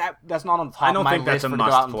maybe that's not on the top I don't of my think that's list a for to go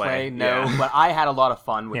out and must play. play. No, Yeah. but I had a lot of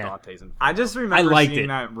fun with Yeah. Dante's Inferno. I just I remember liked seeing it,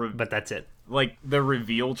 that but that's it. like the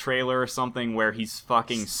reveal trailer or something where he's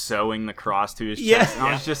fucking sewing the cross to his Yeah. chest. And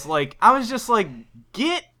I was just like,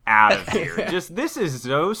 get out of here. Just this is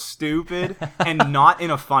so stupid and not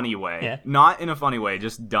in a funny way. Yeah. Not in a funny way,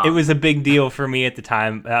 just dumb. It was a big deal for me at the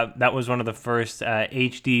time. That was one of the first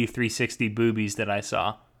HD 360 boobies that I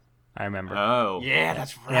saw. I remember. Oh. Yeah,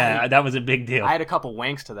 that's right. Yeah, that was a big deal. I had a couple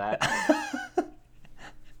wanks to that.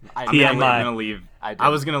 I'm TMI. gonna leave. I did. I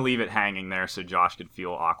was gonna leave it hanging there so Josh could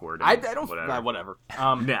feel awkward. and I don't. Whatever. Whatever.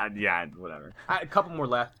 Yeah, whatever. A couple more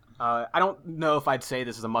left. I don't know if I'd say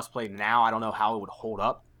this is a must-play now. I don't know how it would hold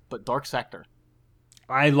up, but Dark Sector.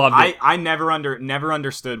 I loved it. I never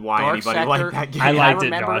understood why Dark anybody Sector, liked that game. I liked it,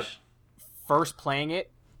 remember Josh. First playing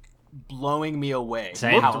it, blowing me away.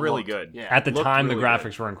 Same. How Looked it really looked. good. Yeah. At the Looked time, really the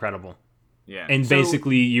graphics were incredible. Yeah. And So-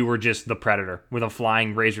 basically, you were just the Predator with a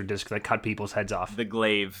flying razor disc that cut people's heads off. The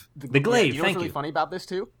glaive. The glaive, You know thank what's really you. funny about this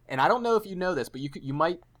too? And I don't know if you know this, but you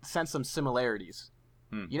might sense some similarities.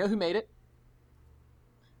 You know who made it?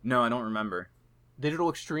 No, I don't remember. Digital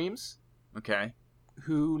Extremes, Okay.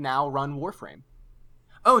 who now run Warframe.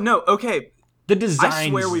 Oh no. Okay. The designs I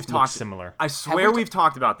swear we've look talked similar. I swear we ta- we've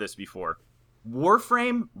talked about this before.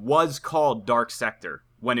 Warframe was called Dark Sector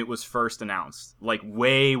when it was first announced, like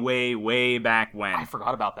way back when. I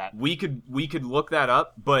forgot about that. We could look that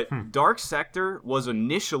up, but Dark Sector was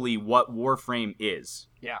initially what Warframe is.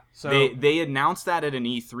 Yeah. So They announced that at an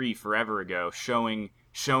E3 forever ago, showing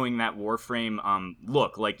that Warframe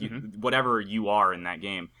look like whatever you are in that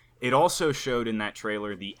game. It also showed in that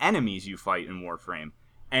trailer the enemies you fight in Warframe,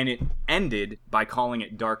 and it ended by calling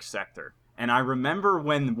it Dark Sector. And I remember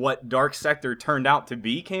when what Dark Sector turned out to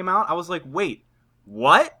be came out, I was like, wait,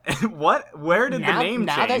 what? What? Where did the name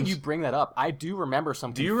now change? that you bring that up, I do remember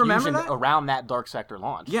some Do you confusion remember that? around that Dark Sector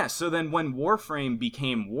launch. Yeah, so then when Warframe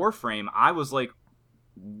became Warframe, I was like,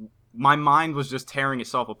 my mind was just tearing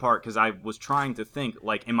itself apart because I was trying to think,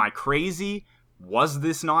 like, am I crazy? Was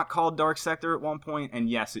this not called Dark Sector at one point? And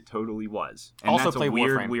yes, it totally was. And Also that's play a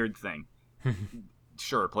weird, Warframe. weird thing.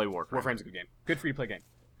 Sure, play Warframe. Warframe's a good game. Good free to play game.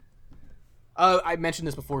 I mentioned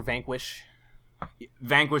this before. Vanquish.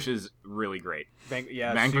 Vanquish is really great.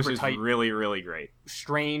 Vanquish super is tight, really, really great.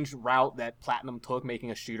 strange route that Platinum took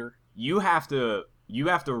making a shooter. You have to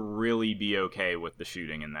really be okay with the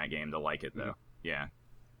shooting in that game to like it, though. Yeah.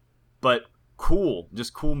 But cool,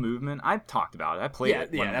 just cool movement. I've talked about it. I played it.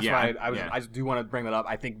 Yeah, that's why I do want to bring that up.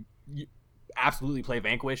 I think you absolutely play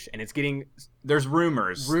Vanquish, and it's getting There's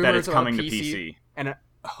rumors that it's about coming to PC. and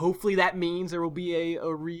hopefully that means there will be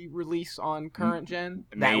a re-release on current gen.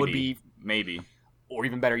 That would be, maybe. or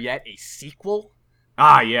even better yet, a sequel.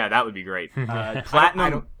 Ah, yeah, that would be great.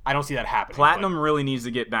 Platinum. I don't see that happening. Platinum really needs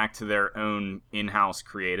to get back to their own in-house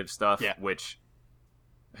creative stuff, Yeah. which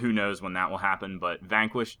who knows when that will happen, but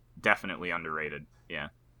Vanquish, definitely underrated. Yeah.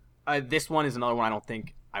 This one is another one I don't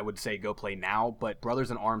think I would say go play now, but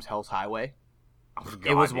Brothers in Arms Hell's Highway. Oh,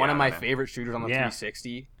 It was God, one yeah, of my man. favorite shooters on the Yeah.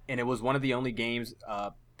 360, and it was one of the only games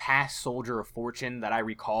past Soldier of Fortune that I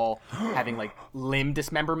recall having like limb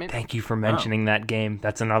dismemberment. Thank you for mentioning that game.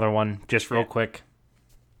 That's another one, just real Yeah. quick.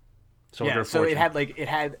 Soldier Yeah, of so Fortune. it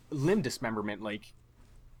had limb dismemberment. Like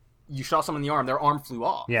you shot someone in the arm, their arm flew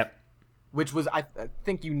off. Yep. Which was I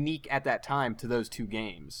think unique at that time to those two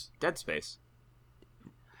games. Dead Space.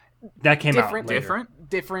 That came Different, out later.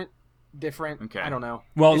 different. Okay. I don't know.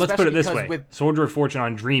 Well, let's put it Especially this because way. with Soldier of Fortune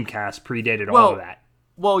on Dreamcast predated all Well, of that.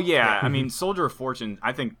 Well, yeah, I mean, Soldier of Fortune,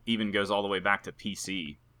 I think even goes all the way back to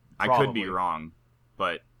PC. I could be Probably. wrong,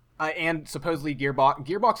 but and supposedly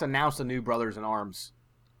Gearbox announced a new Brothers in Arms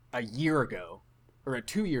a year ago, or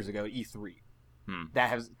 2 years ago at E3. That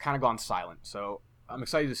has kind of gone silent. So I'm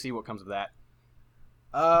excited to see what comes of that.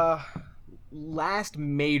 Last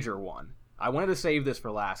major one. I wanted to save this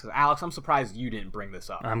for last because Alex, I'm surprised you didn't bring this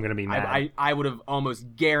up. I'm gonna be mad. I would have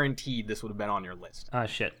almost guaranteed this would have been on your list.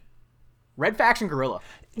 Shit. Red Faction Guerrilla.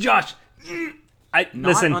 Josh, not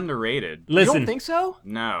listen. underrated. You Listen. don't think so?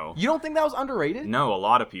 No. You don't think that was underrated? No, a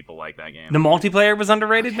lot of people like that game. The multiplayer was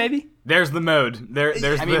underrated, maybe. There's the mode. There's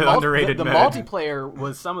I mean, the underrated the mode. multiplayer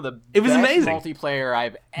was some of the It was best amazing. multiplayer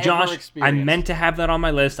I've ever Josh, experienced. I meant to have that on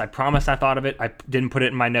my list. I promised I thought of it. I didn't put it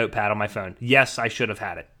in my notepad on my phone. Yes, I should have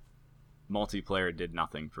had it. Multiplayer did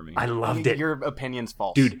nothing for me. I loved it. Your opinion's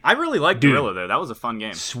false. Dude, I really liked Dude. Guerrilla, though. That was a fun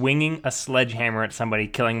game. swinging a sledgehammer at somebody,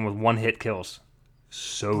 killing them with one-hit kills.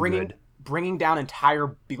 So good. bringing down entire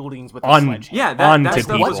buildings with a On- sledgehammer. Yeah, On that to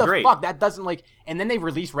stuff people. was What the great. fuck? That doesn't like. And then they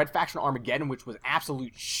released Red Faction Armageddon, which was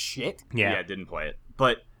absolute shit. Yeah. Didn't play it.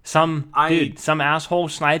 But Some asshole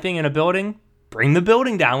sniping in a building. Bring the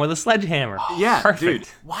building down with a sledgehammer. yeah, Perfect. dude.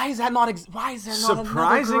 Why is that not? Why is there not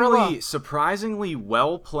another Guerrilla? surprisingly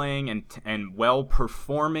well playing and well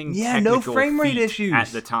performing. Yeah, no technical frame rate feat issues. at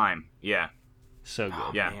the time. Yeah, So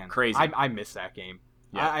good. yeah, Man, crazy. I miss that game.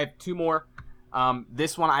 Yeah. I have two more.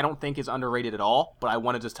 This one I don't think is underrated at all, but I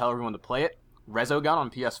want to just tell everyone to play it. Resogun on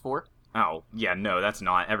PS4. Oh yeah, no, that's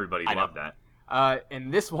not. Everybody I know. loved that.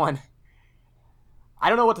 And this one, I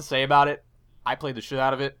don't know what to say about it. I played the shit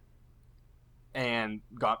out of it and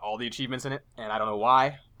got all the achievements in it, and I don't know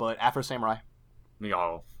why, but Afro Samurai.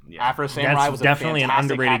 Oh, yeah. Afro Samurai That's was a definitely an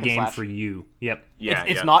fantastic underrated hack and game slash. for you. Yep. Yeah,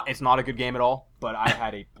 It's yeah. not a good game at all, but I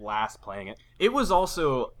had a blast playing it. It was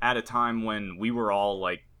also at a time when we were all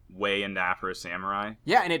like way into Afro Samurai.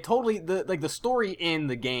 Yeah, and it totally the story in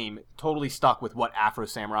the game totally stuck with what Afro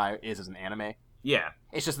Samurai is as an anime. Yeah,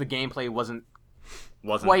 It's just the gameplay wasn't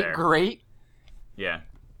wasn't quite there. great, Yeah.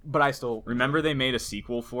 but I still Remember they made a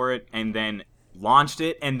sequel for it and then launched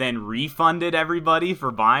it and then refunded everybody for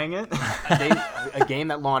buying it? a game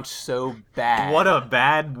that launched so bad. What a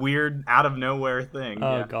bad, weird, out of nowhere thing.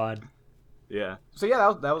 Oh Yeah. God. Yeah. So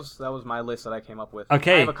yeah, that was my list that I came up with.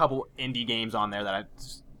 Okay. I have a couple indie games on there that I'm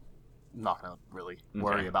just not gonna really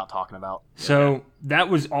worry Okay. about talking about. So that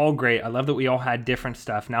was all great. I love that we all had different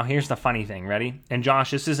stuff. Now here's the funny thing. Ready? And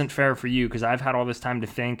Josh, this isn't fair for you because I've had all this time to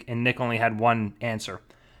think, and Nick only had one answer.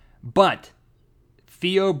 But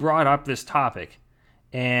Theo brought up this topic,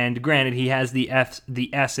 and granted, he has the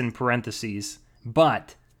S in parentheses.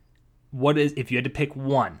 But what is if you had to pick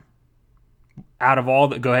one out of all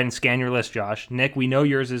that? Go ahead and scan your list, Josh. Nick, we know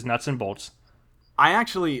yours is nuts and bolts. I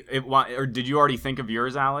actually, or did you already think of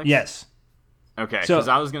yours, Alex? Yes. Okay, So- because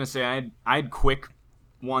I was gonna say I had quick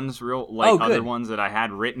ones, other good. ones that I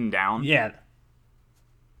had written down. Yeah.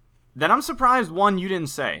 Then I'm surprised one you didn't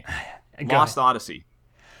say. Go Lost Odyssey.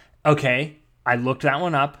 Okay, I looked that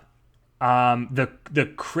one up.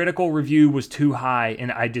 The critical review was too high,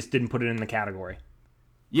 and I just didn't put it in the category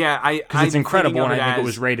Yeah, because it's incredible, and I think it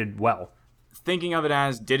was rated well. thinking of it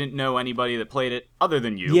as didn't know anybody that played it other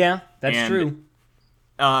than you. Yeah, that's And, true.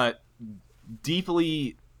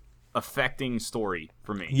 Deeply affecting story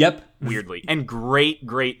for me. Yep, Weirdly, and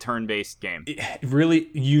great turn-based game. really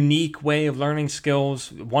unique way of learning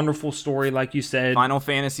skills. Wonderful story, like you said. Final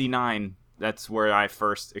Fantasy IX. That's where I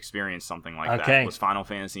first experienced something like Okay. that. Was Final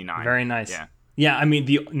Fantasy IX. Very nice. Yeah. Yeah, I mean,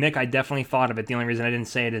 Nick, I definitely thought of it. The only reason I didn't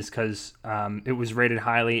say it is because it was rated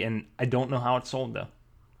highly, and I don't know how it sold, though.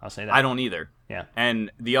 I'll say that. I don't either. Yeah.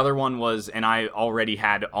 And the other one was, and I already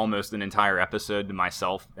had almost an entire episode to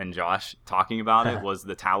myself and Josh talking about it, was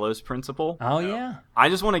the Talos Principle. Oh, yeah. I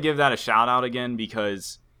just want to give that a shout out again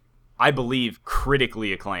because I believe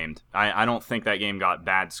critically acclaimed. I don't think that game got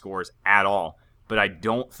bad scores at all, but I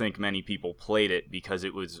don't think many people played it because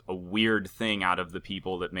it was a weird thing out of the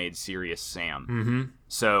people that made Serious Sam. Mm-hmm.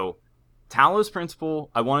 So, Talos Principle,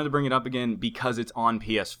 I wanted to bring it up again because it's on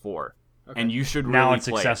PS4. And you should really Now it's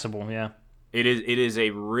play accessible, yeah. it. It is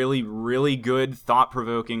a really, really good,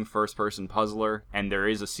 thought-provoking first-person puzzler, and there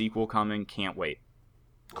is a sequel coming. Can't wait.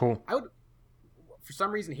 Cool. I would, for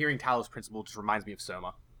some reason, hearing Talos Principle just reminds me of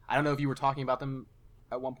Soma. I don't know if you were talking about them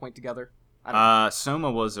at one point together. I don't know. Soma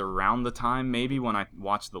was around the time maybe when I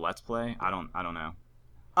watched the Let's Play. I don't know.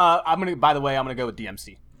 By the way, I'm gonna go with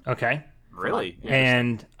DMC. Okay. Really?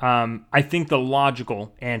 And I think the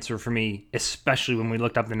logical answer for me, especially when we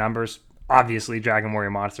looked up the numbers, obviously Dragon Warrior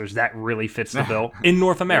Monsters, that really fits the bill in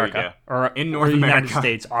North America. Or In North or the United America.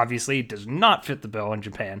 States, obviously, it does not fit the bill in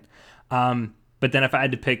Japan. But then if I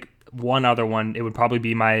had to pick one other one, it would probably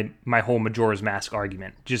be my whole Majora's Mask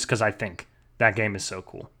argument, just because I think that game is so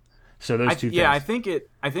cool. So those two things. Yeah, I think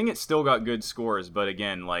it still got good scores, but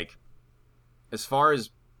again, like as far as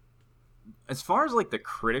like the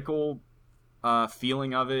critical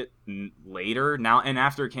feeling of it later now and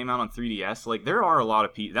after it came out on 3DS, like there are a lot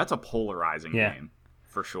of people. That's a polarizing game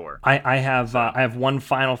for sure. I have one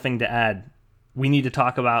final thing to add. We need to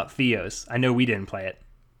talk about Theo's. I know we didn't play it.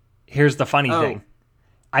 Here's the funny thing.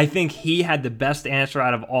 I think he had the best answer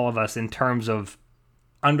out of all of us in terms of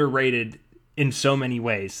underrated in so many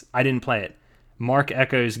ways. I didn't play it. Mark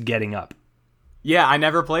Echo's Getting Up. Yeah, I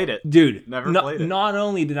never played it. Dude, Never played it. Not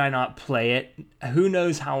only did I not play it, who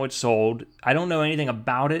knows how it sold. I don't know anything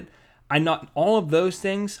about it. All of those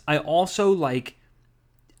things. I also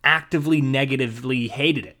actively negatively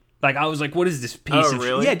hated it. Like I was like, what is this piece of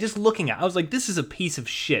really? shit? Yeah, just looking at it, I was like, this is a piece of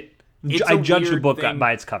shit. It's I a judged the weird book thing.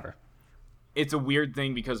 by its cover. It's a weird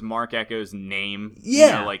thing because Mark Echo's name,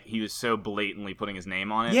 Yeah. he was so blatantly putting his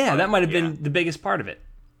name on it. Yeah, but, that might have yeah. been the biggest part of it.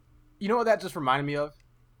 You know what that just reminded me of?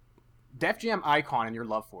 Def Jam Icon and your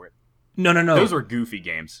love for it. No. Those were goofy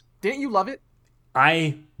games. Didn't you love it?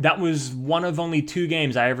 That was one of only 2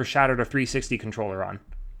 games I ever shattered a 360 controller on.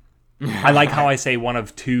 I like how I say one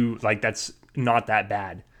of 2, like that's not that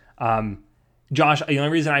bad. Josh, the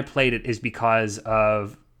only reason I played it is because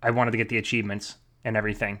of I wanted to get the achievements and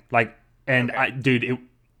everything. That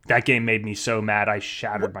game made me so mad I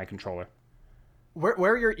shattered my controller. Where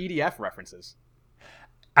are your EDF references?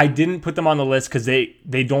 I didn't put them on the list because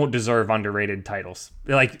they don't deserve underrated titles.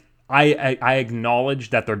 I acknowledge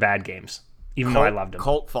that they're bad games. even though I loved him.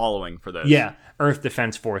 Cult following for those. Yeah, Earth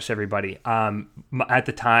Defense Force, everybody. At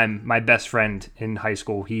the time, my best friend in high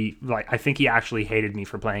school, I think he actually hated me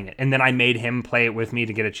for playing it, and then I made him play it with me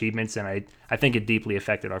to get achievements, and I think it deeply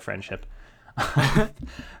affected our friendship.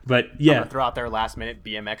 But yeah, I'm gonna throw out there last minute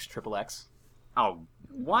BMX Triple X. Oh,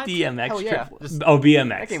 what? DMX. Hell yeah. BMX.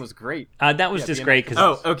 That game was great. That was Yeah, just BMX. great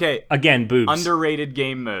because Okay. again, boobs. Underrated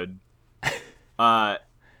game mode.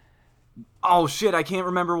 Oh shit, I can't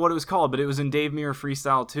remember what it was called, but it was in Dave Mirra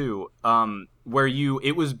Freestyle 2. Where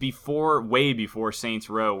it was way before Saints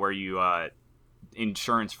Row, where you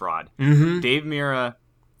insurance fraud. Mm-hmm. Dave Mirra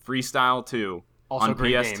Freestyle 2 Also on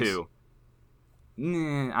great PS2.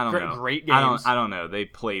 games. I don't know. Great games. I don't know. They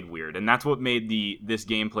played weird, and that's what made this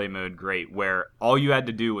gameplay mode great, where all you had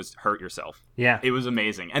to do was hurt yourself. Yeah. It was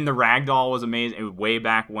amazing, and the ragdoll was amazing. It was way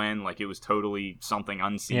back when, like it was totally something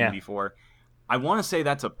unseen before. I want to say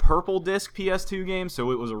that's a purple disc PS2 game,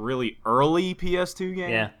 so it was a really early PS2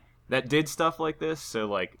 game that did stuff like this. So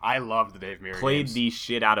like, I love the Dave Mirra played games. the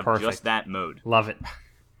shit out of just that mode. Love it.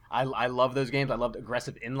 I love those games. I loved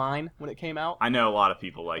Aggressive Inline when it came out. I know a lot of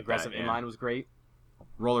people like Aggressive that. Yeah. Inline was great.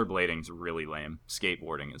 Rollerblading's really lame.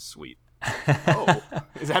 Skateboarding is sweet. Oh,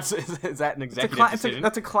 is that an executive decision?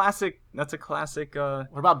 That's a classic. That's a classic. What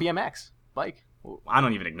about BMX bike? I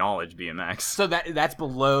don't even acknowledge BMX. So that's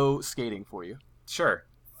below skating for you. Sure.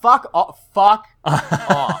 Fuck off. Fuck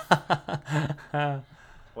off.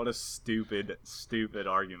 What a stupid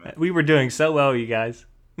argument. We were doing so well, you guys.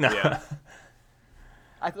 No. Yeah.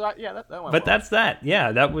 I thought, that went But well. that's that.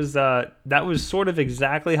 Yeah, that was sort of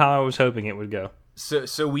exactly how I was hoping it would go.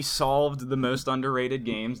 So we solved the most underrated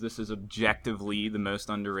games. This is objectively the most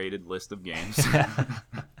underrated list of games.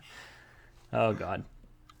 Oh God.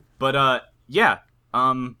 But yeah.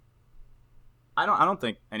 I don't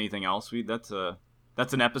think anything else. That's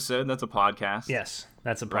an episode. That's a podcast. Yes,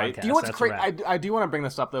 that's a podcast. Right? Do you know what's That's a crazy? wrap. I do want to bring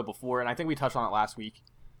this up though before, and I think we touched on it last week.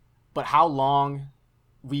 But how long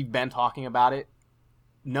we've been talking about it?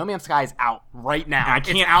 No Man's Sky is out right now. It's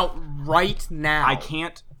out right now. I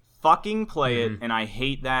can't fucking play it, and I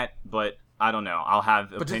hate that. But I don't know. I'll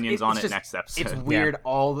have opinions on it next episode. It's weird.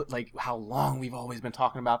 Like how long we've always been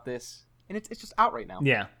talking about this, and it's just out right now.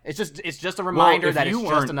 Yeah. It's just a reminder if that you it's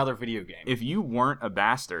weren't- just another video game. If you weren't a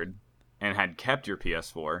bastard and had kept your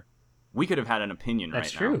PS4, we could have had an opinion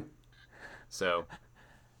That's right now. true. So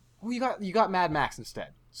Well, you got Mad Max instead,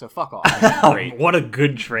 so fuck off. great. What a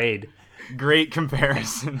good trade. Great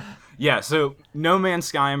comparison. Yeah, so No Man's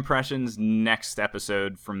Sky impressions next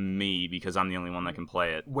episode from me because I'm the only one that can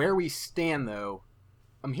play it. Where we stand though,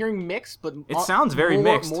 I'm hearing mixed, but It sounds very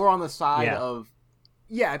mixed. More on the side Yeah. of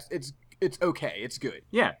it's okay, it's good.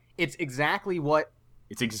 Yeah, It's exactly what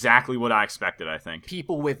it's exactly what I expected, I think.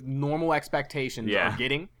 people with normal expectations Yeah. are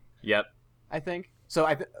getting. Yep. I think so.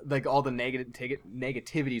 Like all the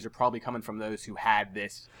negativities are probably coming from those who had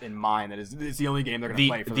this in mind. That it's the only game they're going to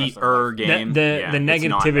play for the rest of their life. game. The yeah, it's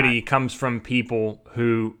not negativity that. comes from people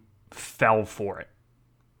who fell for it.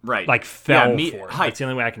 Right. Like fell Yeah, me- for it. hype. That's the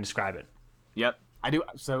only way I can describe it. Yep. I do.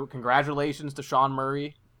 So congratulations to Sean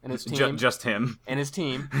Murray and his team. Just him. And his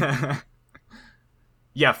team.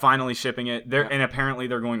 Yeah, finally shipping it. And apparently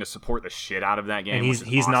they're going to support the shit out of that game. And which is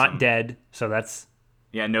he's not awesome. dead, so that's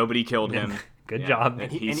Yeah, nobody killed him. good Yeah, job.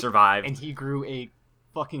 and he survived. And he grew a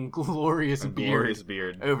fucking glorious glorious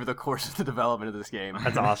beard. over the course of the development of this game.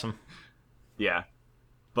 That's awesome. Yeah.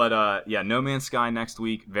 But yeah, No Man's Sky next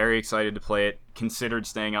week. Very excited to play it. Considered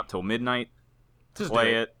staying up till midnight to Just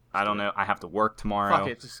play do it. I don't know. I have to work tomorrow. Fuck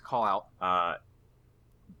it, just call out.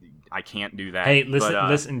 I can't do that. Hey, listen, but,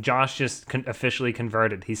 listen. Josh just officially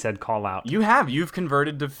converted. He said, "Call out." You've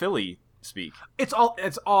converted to Philly speak. It's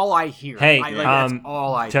all I hear. Hey, that's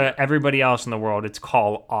all I hear. to everybody else in the world, it's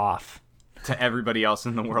call off. To everybody else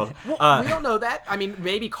in the world. We don't know that. I mean,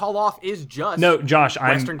 maybe call off is just No, Josh,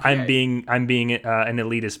 Western PA. I'm being an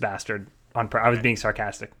elitist bastard. I was being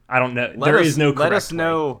sarcastic. I don't know. Let There is no correct Let us way.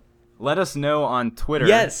 know. Let us know on Twitter.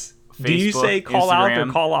 Yes. Do you Facebook, say call out or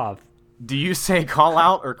Instagram. call off? Do you say call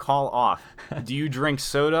out or call off? Do you drink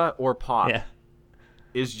soda or pop? Yeah.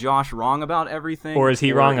 Is Josh wrong about everything? Or is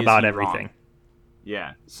he wrong about he everything? wrong?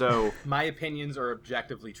 Yeah. So my opinions are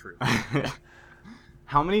objectively true.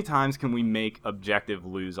 how many times can we make objective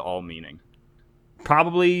lose all meaning?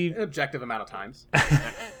 Probably. An objective amount of times.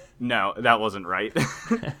 No, that wasn't right.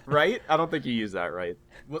 Right? I don't think you used that right.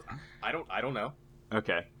 Well, I don't know.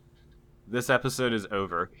 Okay. This episode is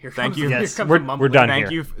over. Here Thank comes you. the- Yes, comes we're the mumbling. done Thank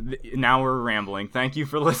here. you. Now we're rambling. Thank you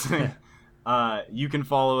for listening. You can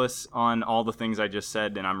follow us on all the things I just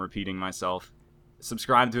said, and I'm repeating myself.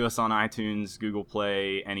 Subscribe to us on iTunes, Google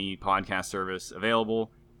Play, any podcast service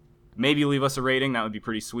available. maybe leave us a rating. That would be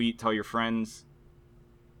pretty sweet. Tell your friends.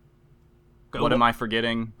 Go What am I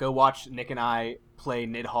forgetting? Go watch Nick and I play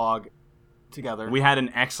Nidhogg together. We had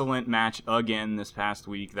an excellent match again this past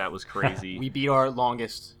week. That was crazy. We beat our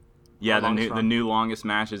longest. Yeah, our longest the run. new longest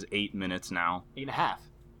match is 8 minutes now. 8.5.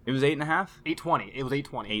 It was 8.5? 8:20. It was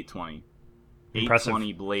 8:20. 8:20. Impressive.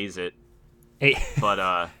 8:20 blaze it. Hey,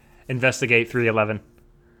 But investigate 311.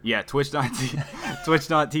 yeah,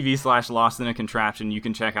 twitch.tv/lost in a contraption. You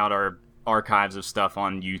can check out our archives of stuff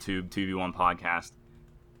on YouTube, 2v1 podcast.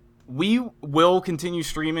 We will continue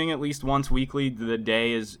streaming at least once weekly. The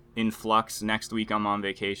day is in flux. Next week I'm on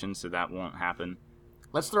vacation, so that won't happen.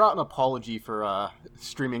 Let's throw out an apology for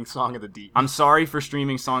streaming Song of the Deep. I'm sorry for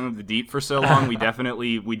streaming Song of the Deep for so long. We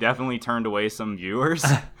definitely turned away some viewers.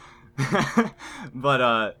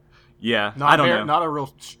 But yeah, I don't know. Not a real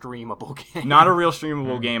streamable game. Not a real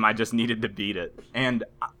streamable game. I just needed to beat it. And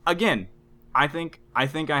again, I think I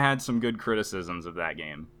had some good criticisms of that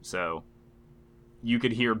game. So you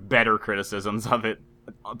could hear better criticisms of it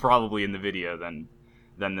probably in the video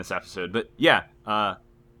than this episode. But yeah,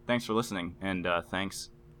 thanks for listening, and thanks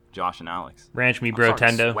Josh and Alex. Ranch me, I'm bro,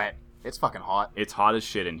 starting to Tendo. sweat. It's fucking hot. It's hot as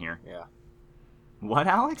shit in here. Yeah. What,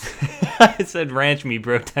 Alex? I said ranch me,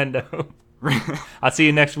 bro, Tendo. I'll see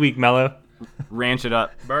you next week, Mello. Ranch it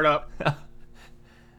up. Bird up.